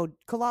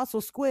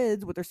colossal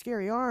squids with their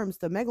scary arms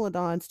to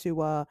megalodons to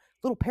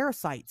little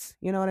parasites.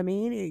 You know what I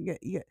mean? You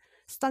get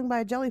stung by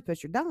a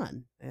jellyfish, you're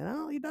done.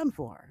 You're done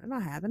for. They're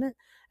not having it,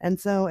 and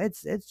so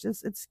it's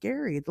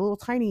scary. The little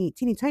teeny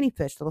tiny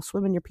fish that'll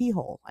swim in your pee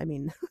hole. I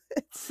mean,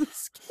 it's a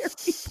scary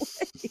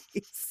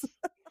place.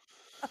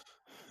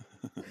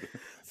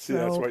 See,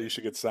 that's So why you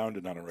should get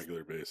sounded on a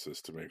regular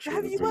basis to make sure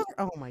have that you there's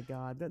ever? Oh my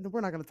god,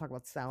 we're not going to talk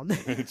about sound.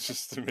 it's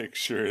just to make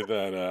sure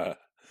that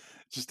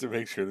just to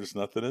make sure there's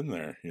nothing in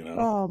there, you know?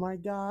 Oh my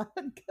god.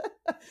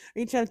 Are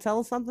you trying to tell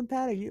us something,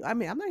 Pat? I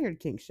mean, I'm not here to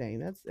kink shame.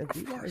 That's if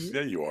Of you are course. you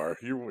Yeah, you are.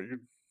 You're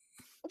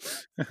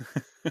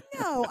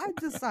no, I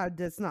decided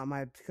it's not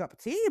my cup of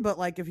tea, but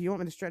like if you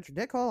want me to stretch your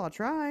dick hole, I'll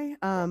try.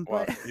 well,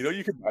 But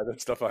you can buy that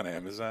stuff on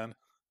Amazon.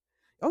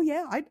 oh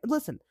yeah, I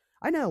listen,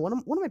 I know one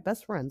of my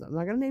best friends, I'm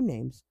not gonna name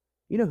names.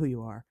 You know who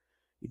you are.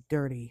 You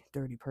dirty,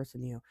 dirty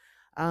person, you.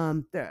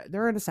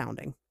 They're in a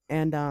sounding.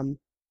 And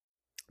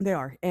they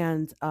are.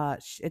 And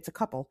it's a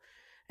couple.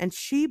 And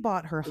she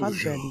bought her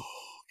husband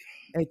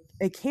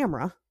a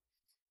camera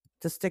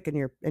to stick in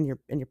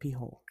your pee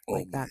hole Oh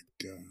like my that,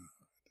 god.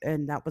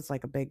 and that was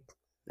like a big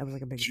Do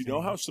you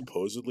know how thing.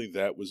 supposedly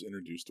that was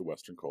introduced to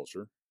Western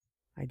culture?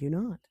 I do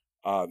not.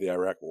 The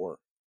Iraq War,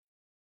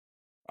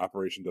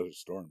 Operation Desert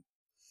Storm.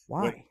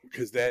 When Why?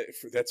 because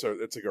that's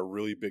like a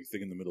really big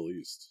thing in the Middle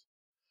East.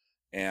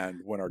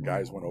 And when our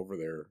guys went Oh, over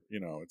there,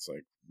 it's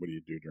like, what do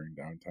you do during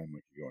downtime?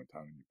 Like you go in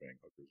town and you bang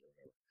hookers or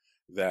whatever.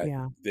 That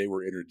yeah. they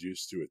were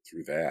introduced to it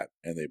through that,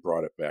 and they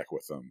brought it back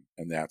with them,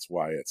 and that's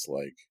why it's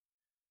like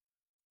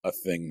a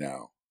thing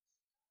now.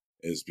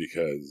 Is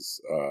because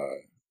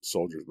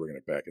soldiers bringing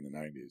it back in the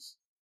 '90s.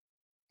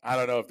 I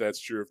don't know if that's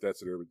true, if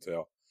that's an urban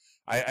tale.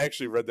 I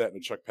actually read that in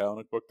a Chuck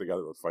Palahniuk book, the guy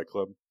that wrote Fight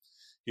Club.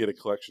 he had a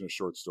collection of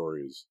short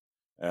stories,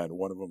 and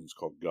one of them was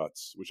called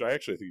Guts, which I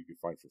actually think you can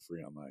find for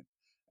free online.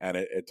 And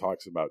it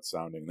talks about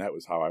sounding. That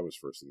was how I was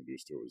first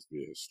introduced to it, was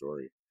via his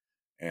story.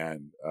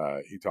 And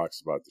he talks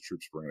about the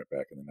troops bringing it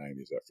back in the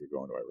 90s after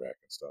going to Iraq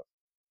and stuff.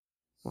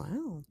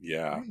 Wow.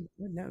 Yeah.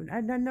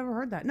 I never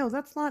heard that. No,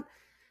 that's not.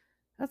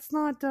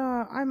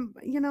 I'm.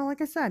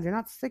 Like I said, you're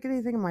not sticking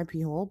anything in my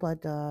pee hole. But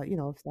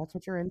if that's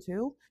what you're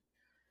into,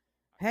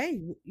 hey,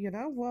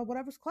 well,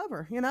 whatever's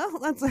clever.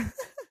 That's.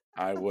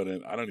 I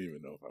wouldn't. I don't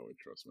even know if I would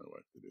trust my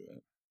wife to do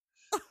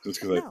that,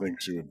 just because I think No.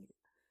 she would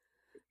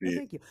No, be.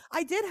 thank you.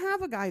 I did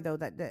have a guy though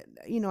that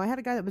I had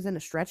a guy that was into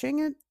stretching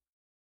it.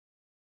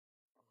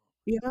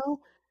 You know,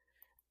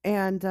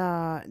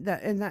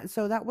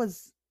 so that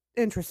was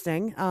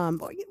interesting.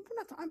 But,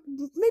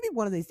 maybe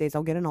one of these days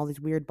I'll get in all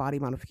these weird body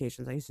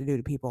modifications I used to do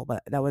to people,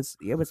 but it was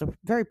a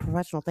very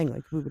professional thing.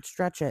 Like, we would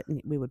stretch it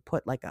and we would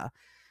put like a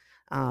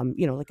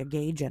like a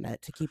gauge in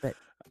it to keep it.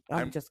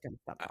 I'm just gonna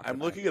stop talking I'm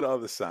about looking it. at all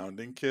the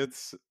sounding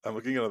kits. I'm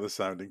looking at all the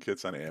sounding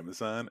kits on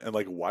Amazon, and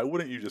like, why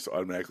wouldn't you just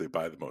automatically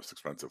buy the most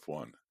expensive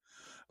one?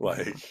 Yeah.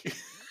 Like,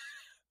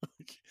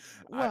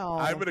 I'm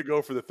Well, gonna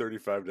go for the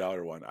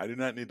 $35 one. I do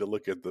not need to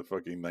look at the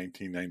fucking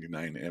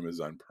 $19.99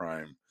 Amazon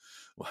Prime.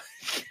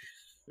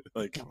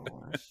 Like,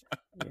 gosh,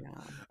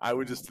 yeah, I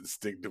would just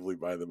instinctively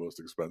buy the most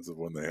expensive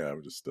one they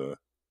have. Just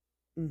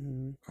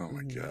mm-hmm, oh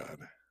my mm-hmm. god.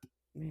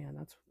 Yeah,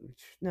 that's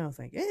no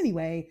thank you.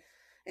 Anyway.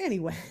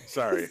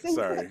 Sorry.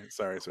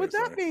 With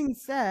that being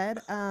said,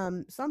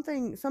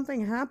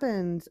 something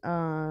happened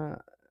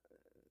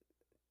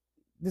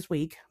this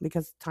week,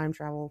 because time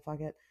travel, fuck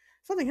it.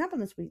 Something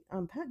happened this week.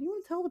 Pat, do you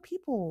want to tell the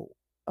people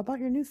about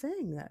your new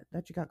thing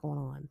that you got going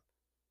on?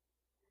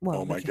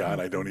 Well, Oh my god,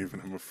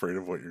 I'm afraid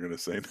of what you're gonna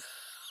say now.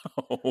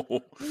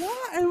 What?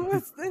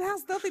 It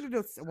has nothing to do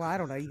with, well, I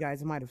don't know. You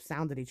guys might have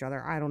sounded each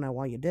other. I don't know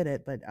why you did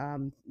it, but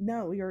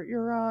no,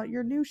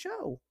 your new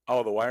show.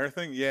 Oh, the Wire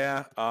thing?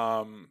 Yeah.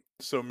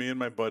 So me and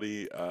my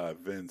buddy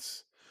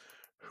Vince,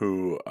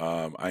 who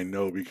I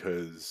know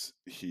because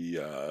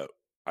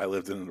I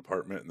lived in an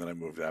apartment and then I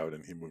moved out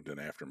and he moved in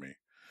after me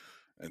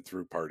and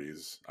threw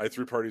parties. I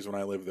threw parties when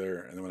I lived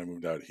there, and then when I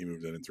moved out, he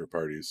moved in and threw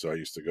parties. So I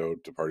used to go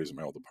to parties in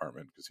my old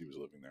apartment because he was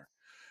living there.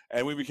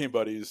 And we became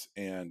buddies,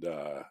 and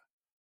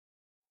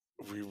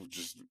we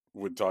just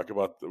would talk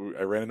about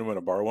I ran into him in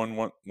a bar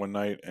one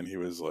night, and he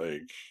was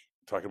like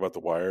talking about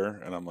The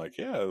Wire, and I'm like,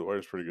 yeah, The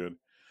Wire's pretty good.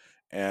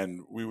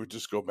 And we would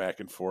just go back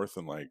and forth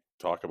and like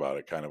talk about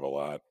it kind of a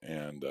lot.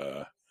 And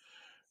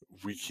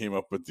we came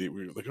up with we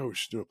were like, oh, we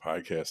should do a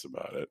podcast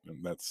about it,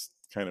 and that's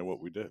kind of what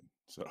we did.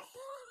 So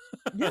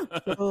Yeah.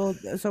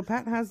 So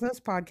Pat has this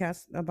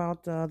podcast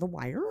about The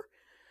Wire,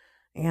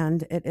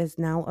 and it is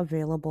now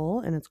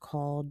available, and it's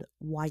called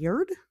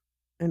Wired,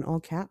 in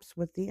all caps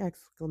with the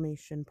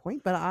exclamation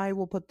point. But I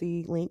will put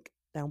the link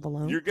down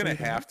below. You're gonna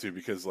have to,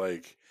 because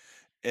like,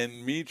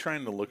 and me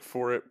trying to look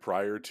for it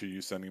prior to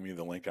you sending me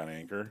the link on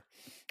Anchor,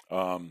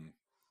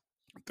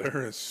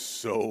 there is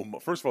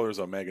first of all, there's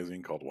a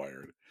magazine called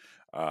Wired,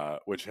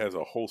 which has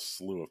a whole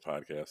slew of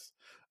podcasts.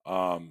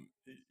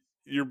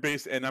 You're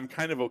based, and I'm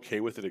kind of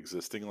okay with it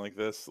existing like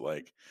this.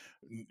 Like,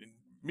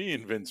 me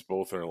and Vince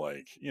both are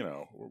like,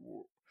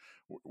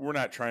 we're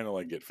not trying to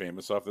like get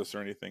famous off this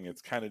or anything.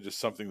 It's kind of just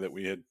something that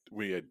we had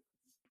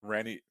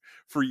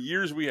for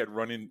years. We had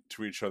run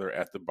into each other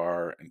at the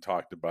bar and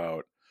talked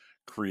about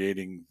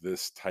creating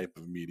this type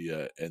of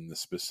media in the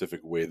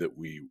specific way that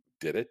we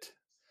did it.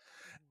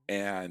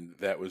 And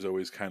that was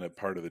always kind of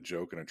part of the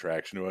joke and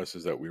attraction to us,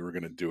 is that we were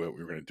going to do it.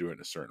 We were going to do it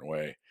in a certain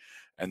way.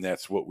 And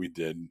that's what we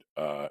did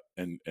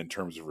in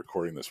terms of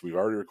recording this. We've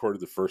already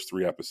recorded the first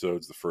 3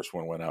 episodes. The first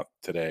one went out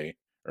today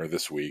or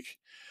this week.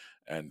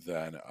 And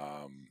then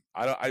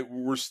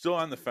we're still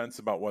on the fence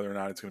about whether or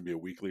not it's going to be a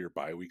weekly or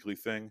bi-weekly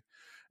thing.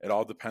 It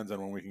all depends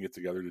on when we can get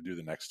together to do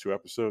the next 2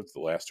 episodes,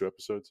 the last 2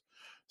 episodes.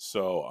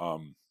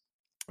 So,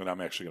 and I'm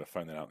actually going to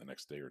find that out in the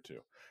next day or 2.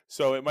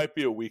 So it might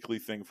be a weekly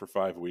thing for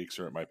 5 weeks,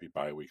 or it might be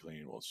bi-weekly,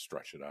 and we'll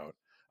stretch it out.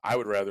 I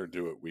would rather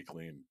do it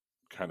weekly and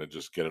kind of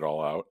just get it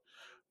all out.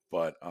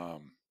 But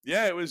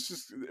yeah, it was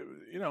just,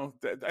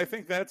 I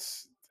think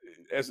that's,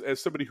 as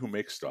somebody who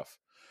makes stuff,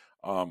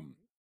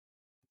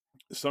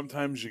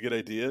 sometimes you get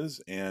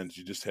ideas and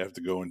you just have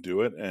to go and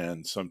do it.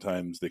 And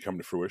sometimes they come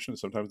to fruition,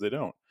 sometimes they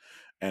don't.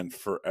 And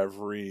for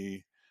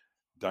every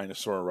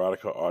Dinosaur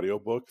Erotica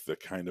audiobook that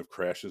kind of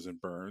crashes and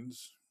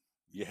burns,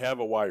 you have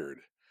a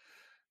Wired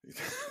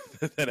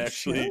that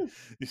actually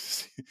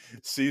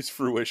sees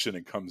fruition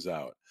and comes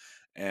out.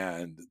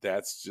 And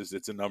that's just,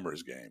 it's a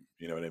numbers game.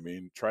 You know what I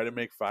mean? Try to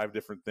make 5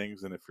 different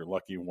things, and if you're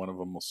lucky, one of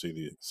them will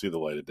see the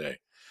light of day.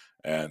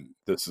 And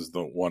this is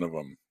the one of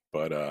them.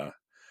 But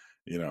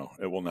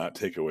it will not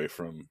take away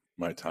from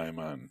my time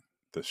on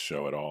this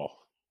show at all.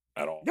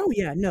 Oh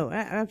yeah, no,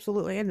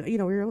 absolutely. And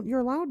you're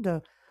allowed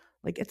to,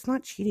 like, it's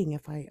not cheating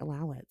if I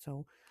allow it.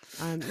 So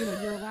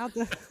you're allowed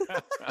to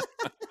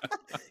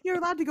you're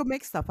allowed to go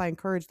make stuff. I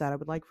encourage that. I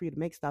would like for you to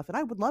make stuff, and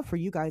I would love for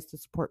you guys to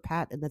support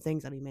Pat and the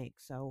things that he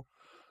makes. So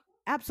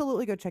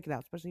absolutely go check it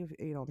out, especially if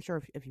I'm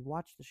sure if you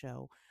watch the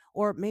show.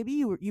 or maybe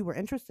you were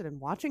interested in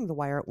watching The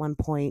Wire at one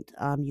point.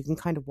 You can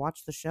kind of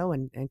watch the show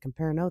and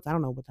compare notes. I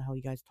don't know what the hell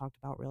you guys talked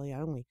about really.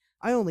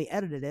 I only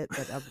edited it,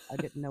 but I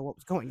didn't know what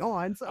was going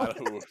on. So I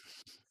don't.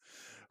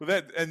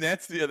 Well,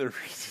 that's the other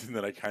reason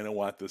that I kind of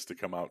want this to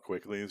come out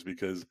quickly is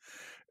because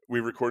we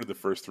recorded the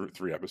first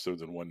three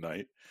episodes in one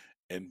night,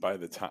 and by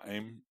the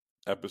time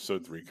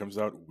episode 3 comes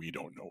out, we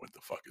don't know what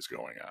the fuck is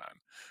going on,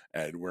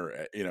 and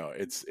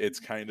it's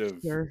kind of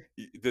sure.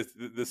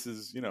 this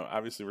is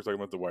obviously we're talking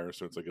about The Wire,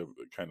 so it's like a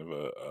kind of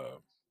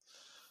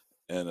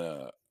and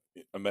a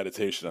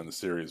meditation on the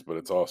series, but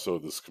it's also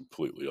this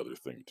completely other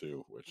thing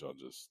too, which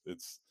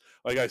it's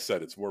like I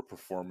said, it's more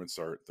performance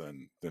art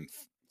than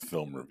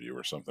film review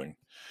or something.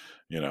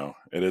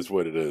 It is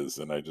what it is,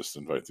 and I just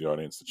invite the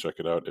audience to check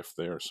it out if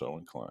they are so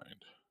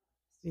inclined.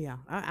 Yeah,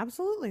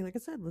 absolutely. Like I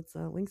said, let's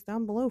links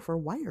down below for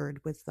Wired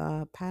with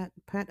Pat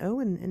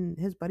Owen and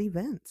his buddy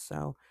Vince.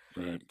 So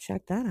Right.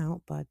 check that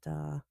out. But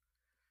I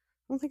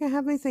don't think I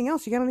have anything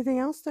else. You got anything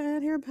else to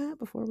add here, Pat,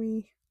 before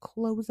we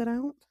close it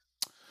out?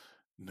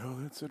 No,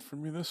 that's it for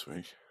me this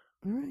week.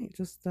 All right,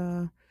 just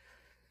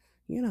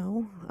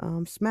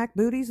smack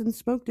booties and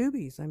smoke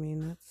doobies. I mean,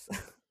 that's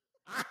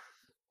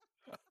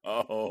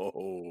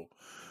Oh,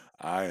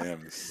 I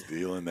am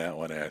stealing that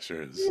one,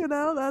 Ashers.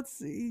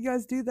 that's you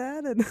guys do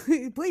that,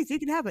 and please, you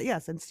can have it.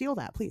 Yes, and steal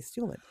that, please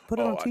steal it. Put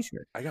it on Oh, a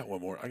T-shirt. I got one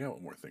more. I got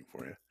one more thing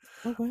for you.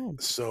 Oh, go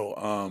ahead. So,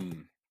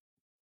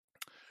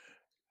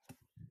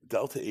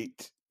 Delta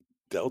 8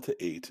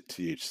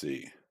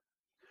 THC.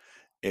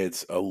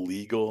 It's a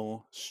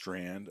legal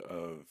strand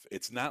of.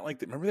 It's not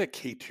like remember that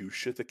K2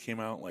 shit that came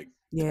out like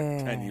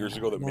 10 years Yeah,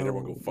 ago that made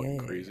everyone go no, fucking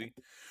yeah, crazy.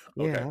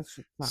 yeah. Okay. That's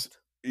fucked.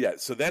 Yeah,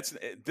 so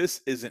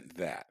this isn't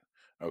that.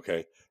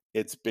 Okay.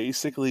 It's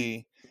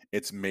basically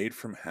it's made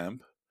from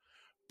hemp,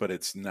 but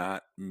it's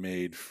not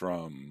made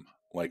from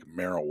like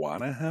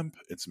marijuana hemp.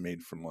 It's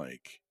made from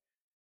like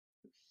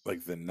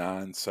the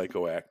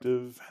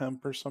non-psychoactive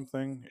hemp or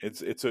something.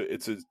 It's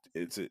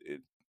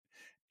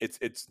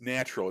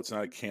natural. It's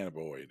not a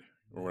cannabinoid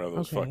or whatever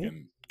those Okay,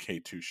 fucking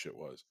K2 shit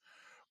was.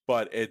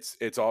 But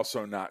it's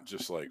also not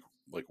just like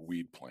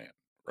weed plant,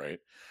 right?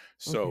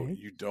 So okay.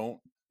 you don't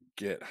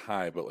get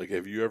high, but like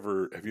have you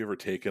ever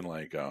taken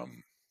like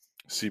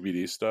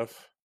CBD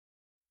stuff?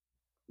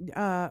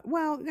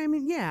 Well, I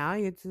mean, yeah,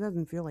 it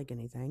doesn't feel like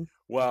anything.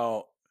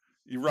 Well,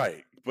 you're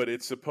right, but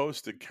it's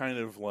supposed to kind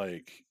of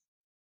like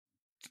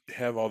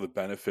have all the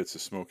benefits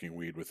of smoking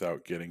weed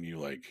without getting you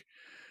like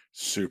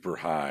super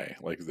high,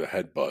 like the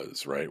head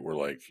buzz, right? Where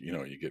like,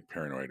 you get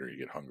paranoid or you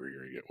get hungry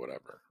or you get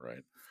whatever,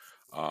 right?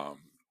 Um,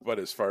 but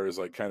as far as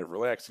like kind of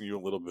relaxing you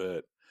a little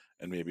bit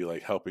and maybe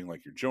like helping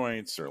like your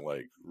joints or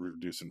like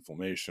reduce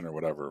inflammation or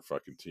whatever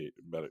fucking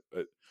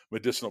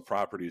medicinal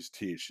properties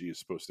THC is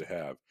supposed to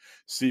have.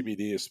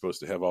 CBD is supposed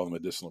to have all the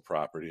medicinal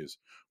properties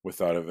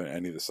without having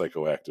any of the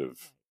psychoactive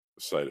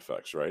side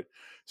effects, right?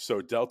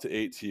 So Delta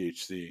 8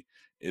 THC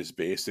is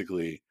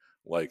basically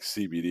like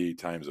CBD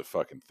times a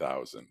fucking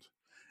thousand.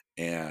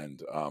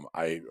 And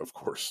I, of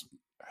course,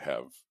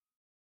 have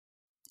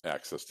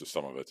access to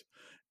some of it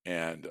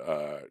and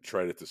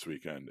tried it this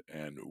weekend.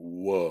 And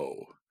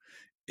whoa,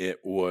 it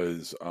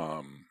was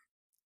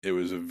it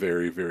was a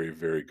very, very,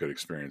 very good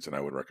experience. And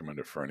I would recommend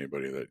it for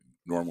anybody that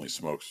normally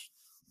smokes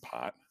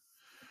pot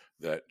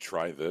that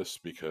try this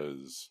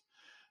because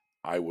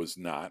I was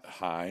not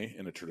high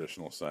in a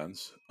traditional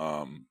sense,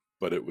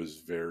 but it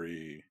was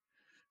very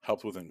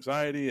helped with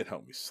anxiety. It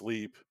helped me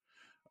sleep.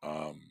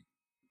 Um,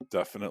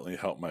 Definitely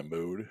helped my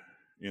mood.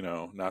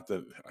 Not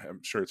that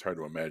I'm sure it's hard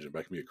to imagine, but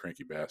I can be a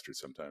cranky bastard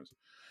sometimes.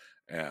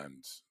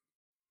 And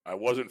I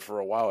wasn't for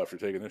a while after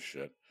taking this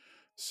shit.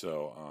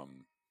 So,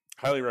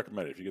 highly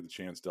recommend it if you get the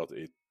chance. Delta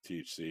 8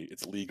 THC.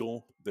 It's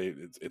legal.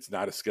 It's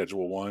not a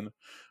Schedule 1.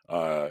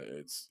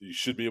 You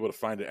should be able to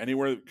find it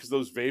anywhere because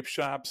those vape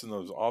shops and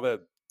all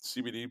that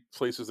CBD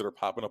places that are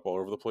popping up all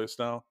over the place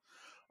now.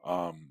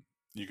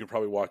 You can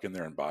probably walk in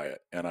there and buy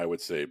it. And I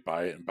would say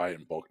buy it and buy it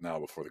in bulk now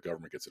before the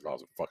government gets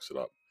involved and fucks it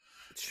up.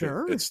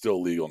 Sure. It's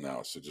still legal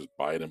now, so just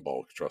buy it in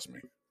bulk. Trust me.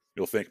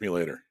 You'll thank me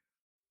later.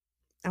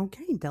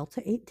 Okay,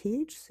 Delta 8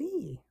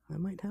 THC. I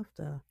might have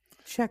to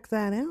check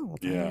that out.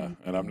 Yeah,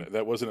 and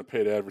that wasn't a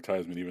paid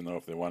advertisement. Even though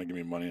if they want to give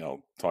me money,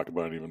 I'll talk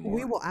about it even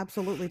We more. will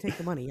absolutely take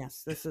the money.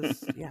 Yes, this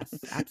is yes,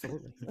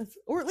 absolutely.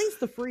 Or at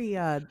least the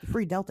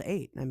free Delta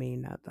 8. I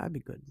mean, that'd be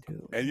good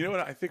too. And you know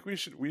what? I think we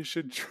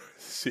should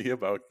see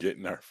about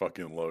getting our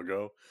fucking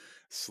logo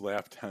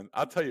slapped on.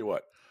 I'll tell you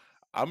what.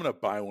 I'm gonna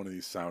buy one of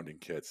these sounding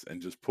kits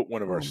and just put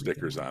one of Oh our my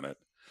stickers god. on it,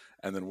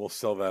 and then we'll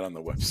sell that on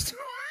the web store.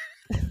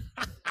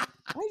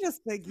 I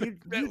just think you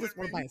That just would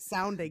want to be buy a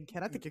sounding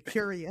kit. I think you're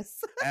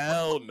curious.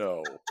 hell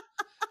no,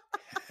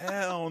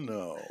 hell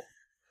no.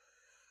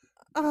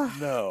 Oh,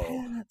 No,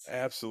 Pat.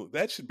 absolutely.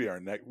 That should be our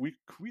next. We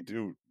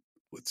do.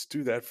 Let's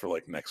do that for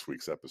like next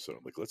week's episode.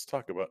 Like, let's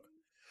talk about.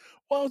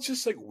 Well, it's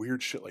just like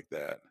weird shit like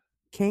that.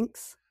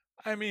 Kinks.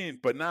 I mean,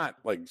 but not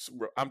like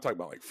I'm talking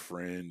about like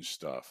fringe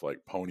stuff, like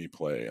pony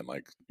play and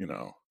like the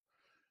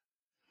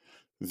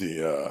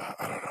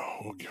I don't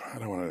know. I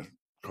don't want to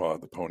call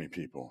out the pony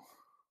people.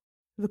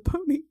 the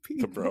pony The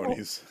people,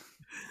 bronies.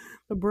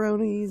 the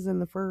bronies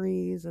and the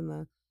furries and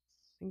the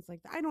things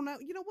like that. I don't know.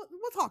 You know what?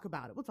 We'll talk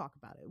about it.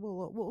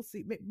 We'll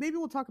see. Maybe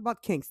we'll talk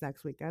about kinks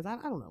next week, guys. I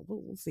don't know.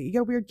 We'll see. You got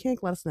a weird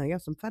kink? Let us know. You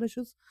have some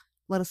fetishes?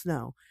 Let us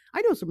know.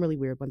 I know some really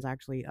weird ones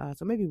actually.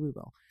 So maybe we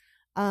will.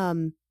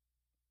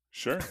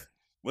 Sure.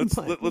 Let's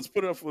but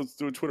put it up. Let's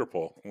do a Twitter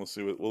poll, and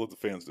we'll let the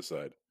fans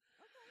decide.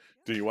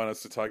 Do you want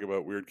us to talk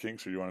about weird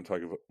kinks, or do you want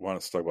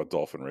us to talk about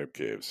dolphin rape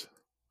caves?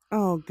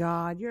 oh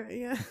God,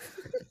 yeah.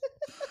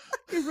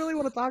 You really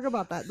want to talk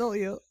about that, don't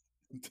you?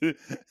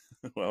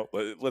 Well,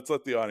 let's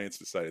let the audience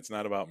decide. It's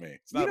not about me.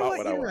 It's not You know about what?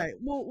 what I You're want. right.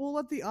 We'll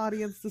let the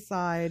audience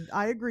decide.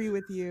 I agree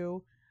with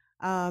you.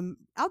 I'll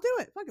do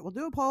it. Fuck it. We'll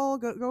do a poll.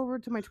 Go over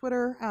to my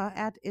Twitter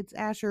at it's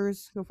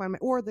Ashers. Go find my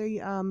or the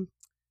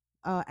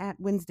at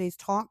Wednesday's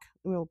Talk.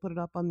 We'll put it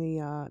up on the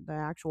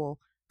actual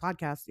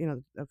podcast.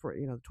 For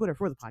Twitter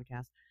for the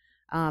podcast.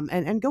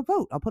 And go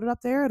vote. I'll put it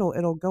up there.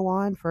 It'll go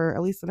on for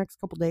at least the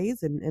next couple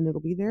days, and it'll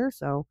be there.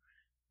 So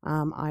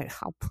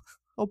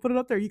I'll put it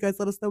up there. You guys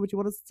let us know what you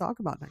want us to talk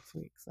about next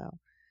week. So,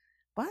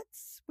 but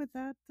with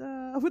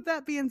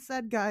that being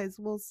said, guys,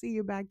 we'll see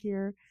you back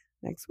here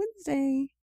next Wednesday.